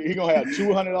He gonna have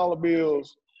 $200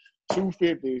 bills,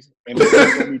 250s, and it's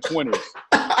gonna be 20s.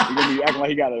 He gonna be acting like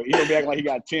he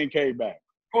got 10K back.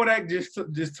 Kodak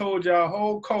just told y'all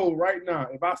whole code right now.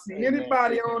 If I see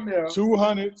anybody on there,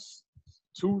 200s,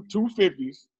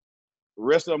 250s, the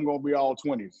rest of them gonna be all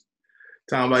 20s.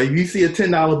 Talking about if you see a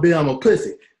 $10 bill, I'm a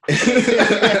pussy.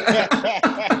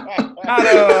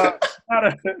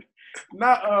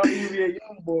 not NBA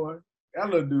young boy. That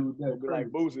little dude. That like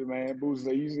Boosie, man. Boosie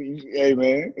say, hey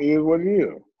man, it is what it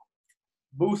is.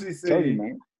 Boosie said,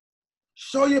 man.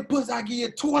 show your pussy, I give you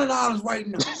 $20 right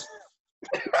now.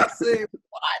 I said,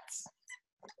 what?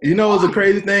 You know what the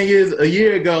crazy thing is? A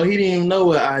year ago, he didn't even know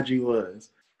what IG was.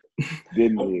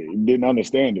 Didn't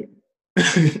understand it.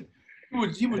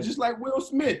 He was just like Will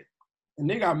Smith, and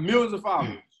they got millions of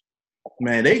followers.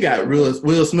 Man, they got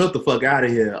Will Smith the fuck out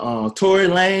of here. Tory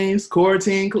Lanez,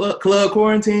 Club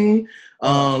Quarantine,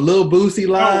 Lil Boosie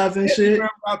lives and shit.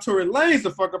 About Tory Lanez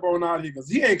the fuck up on out here because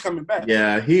he ain't coming back.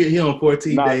 Yeah, he on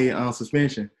 14-day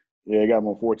suspension. Yeah, he got him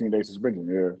on 14-day suspension.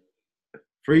 Yeah,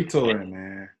 free Tory,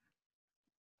 man.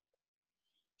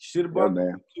 Should have bought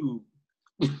YouTube.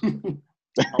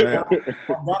 Got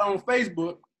on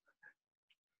Facebook.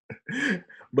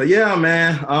 But yeah,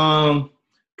 man.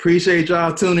 Appreciate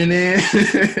y'all tuning in.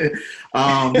 This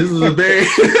is a very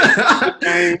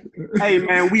hey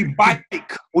man, we bike.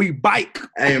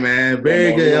 Hey man,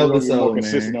 very good episode, more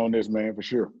consistent on this, man, for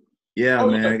sure. Yeah,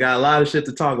 man. Got a lot of shit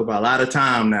to talk about, a lot of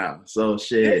time now. So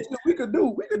shit. We could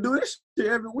do this shit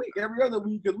every week, every other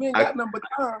week, because we ain't got nothing but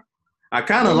time. I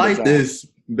kind of like this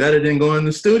better than going in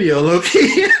the studio,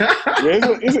 low-key.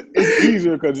 It's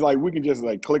easier because like we can just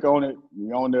like click on it,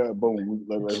 we on there, boom,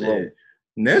 let's roll.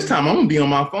 Next time I'm gonna be on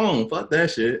my phone. Fuck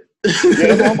that shit.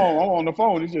 Yeah, I'm on the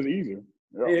phone. It's just easier.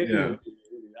 Yeah.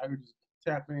 I can just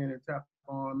tap in and tap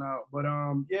on out. But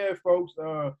yeah, folks.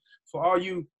 For all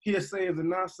you hearsayers and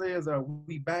not sayers,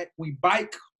 we bike.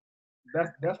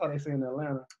 That's how they say in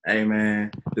Atlanta. Hey man,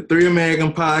 the 3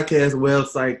 American Podcast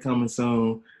website coming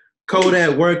soon.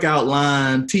 Kodak workout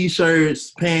line,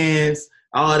 t-shirts, pants,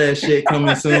 all that shit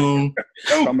coming soon.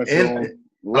 Coming soon.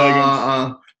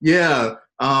 Leggings. Yeah.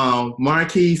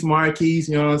 Marquis, you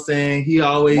know what I'm saying? He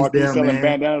always Marquis there, selling man.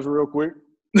 bandanas real quick.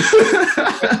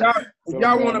 If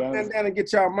y'all want a bandana and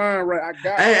get y'all mind right, I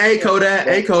got it.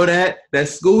 Hey Kodak, that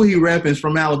school he repping is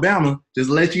from Alabama. Just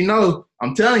let you know.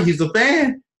 I'm telling you, he's a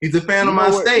fan. He's a fan of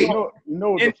my state. You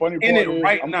know what the funny part is?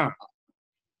 Right now.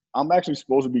 I'm actually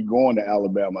supposed to be going to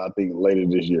Alabama, I think, later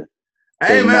this year.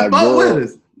 Hey man, fuck with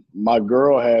us. My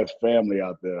girl has family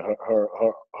out there.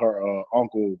 Her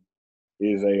uncle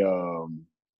is a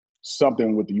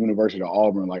something with the University of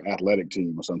Auburn, like athletic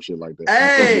team or some shit like that.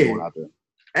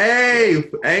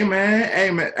 Hey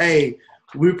man. Hey,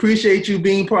 we appreciate you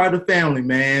being part of the family,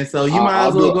 man. So you might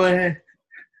as well go ahead.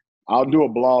 I'll do a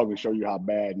blog and show you how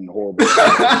bad and horrible.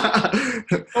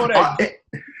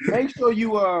 Make sure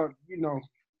you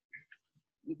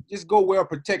just go well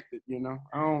protected. I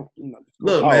don't.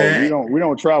 Look, man. We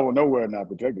don't travel nowhere not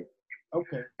protected.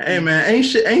 Okay. Hey man, ain't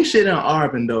shit in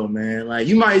Auburn though, man. Like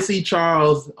you might see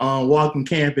Charles walking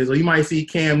campus, or you might see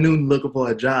Cam Newton looking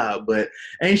for a job, but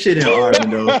ain't shit in Auburn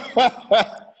though.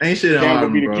 Ain't shit in Auburn, bro. Cam will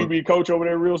be the QB coach over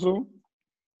there real soon.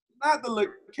 Not to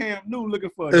look Cam Newton looking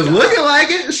for a it's job. Looking like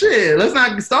it. Shit, let's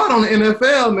not start on the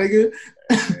NFL, nigga.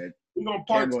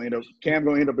 Cam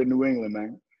gonna end up in New England,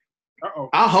 man. Uh-oh.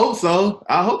 I hope so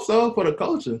for the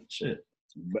culture. Shit.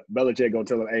 Belichick gonna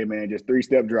tell him, "Hey man, just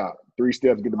 3-step drop, 3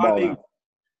 steps, get the ball out."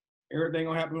 Everything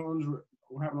gonna happen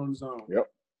on his own. Yep,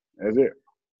 that's it.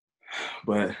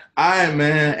 But all right,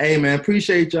 man. Hey man,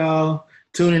 appreciate y'all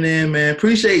tuning in, man.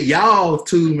 Appreciate y'all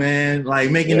too, man.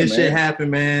 Like making this shit happen,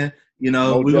 man. We're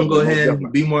gonna go ahead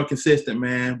and be more consistent,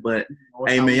 man. But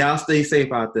hey man, y'all stay safe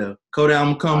out there. Kodak,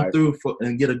 I'm gonna come through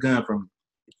and get a gun from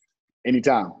you.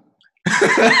 Anytime. All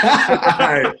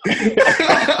right.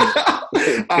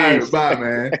 All right, bye,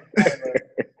 man.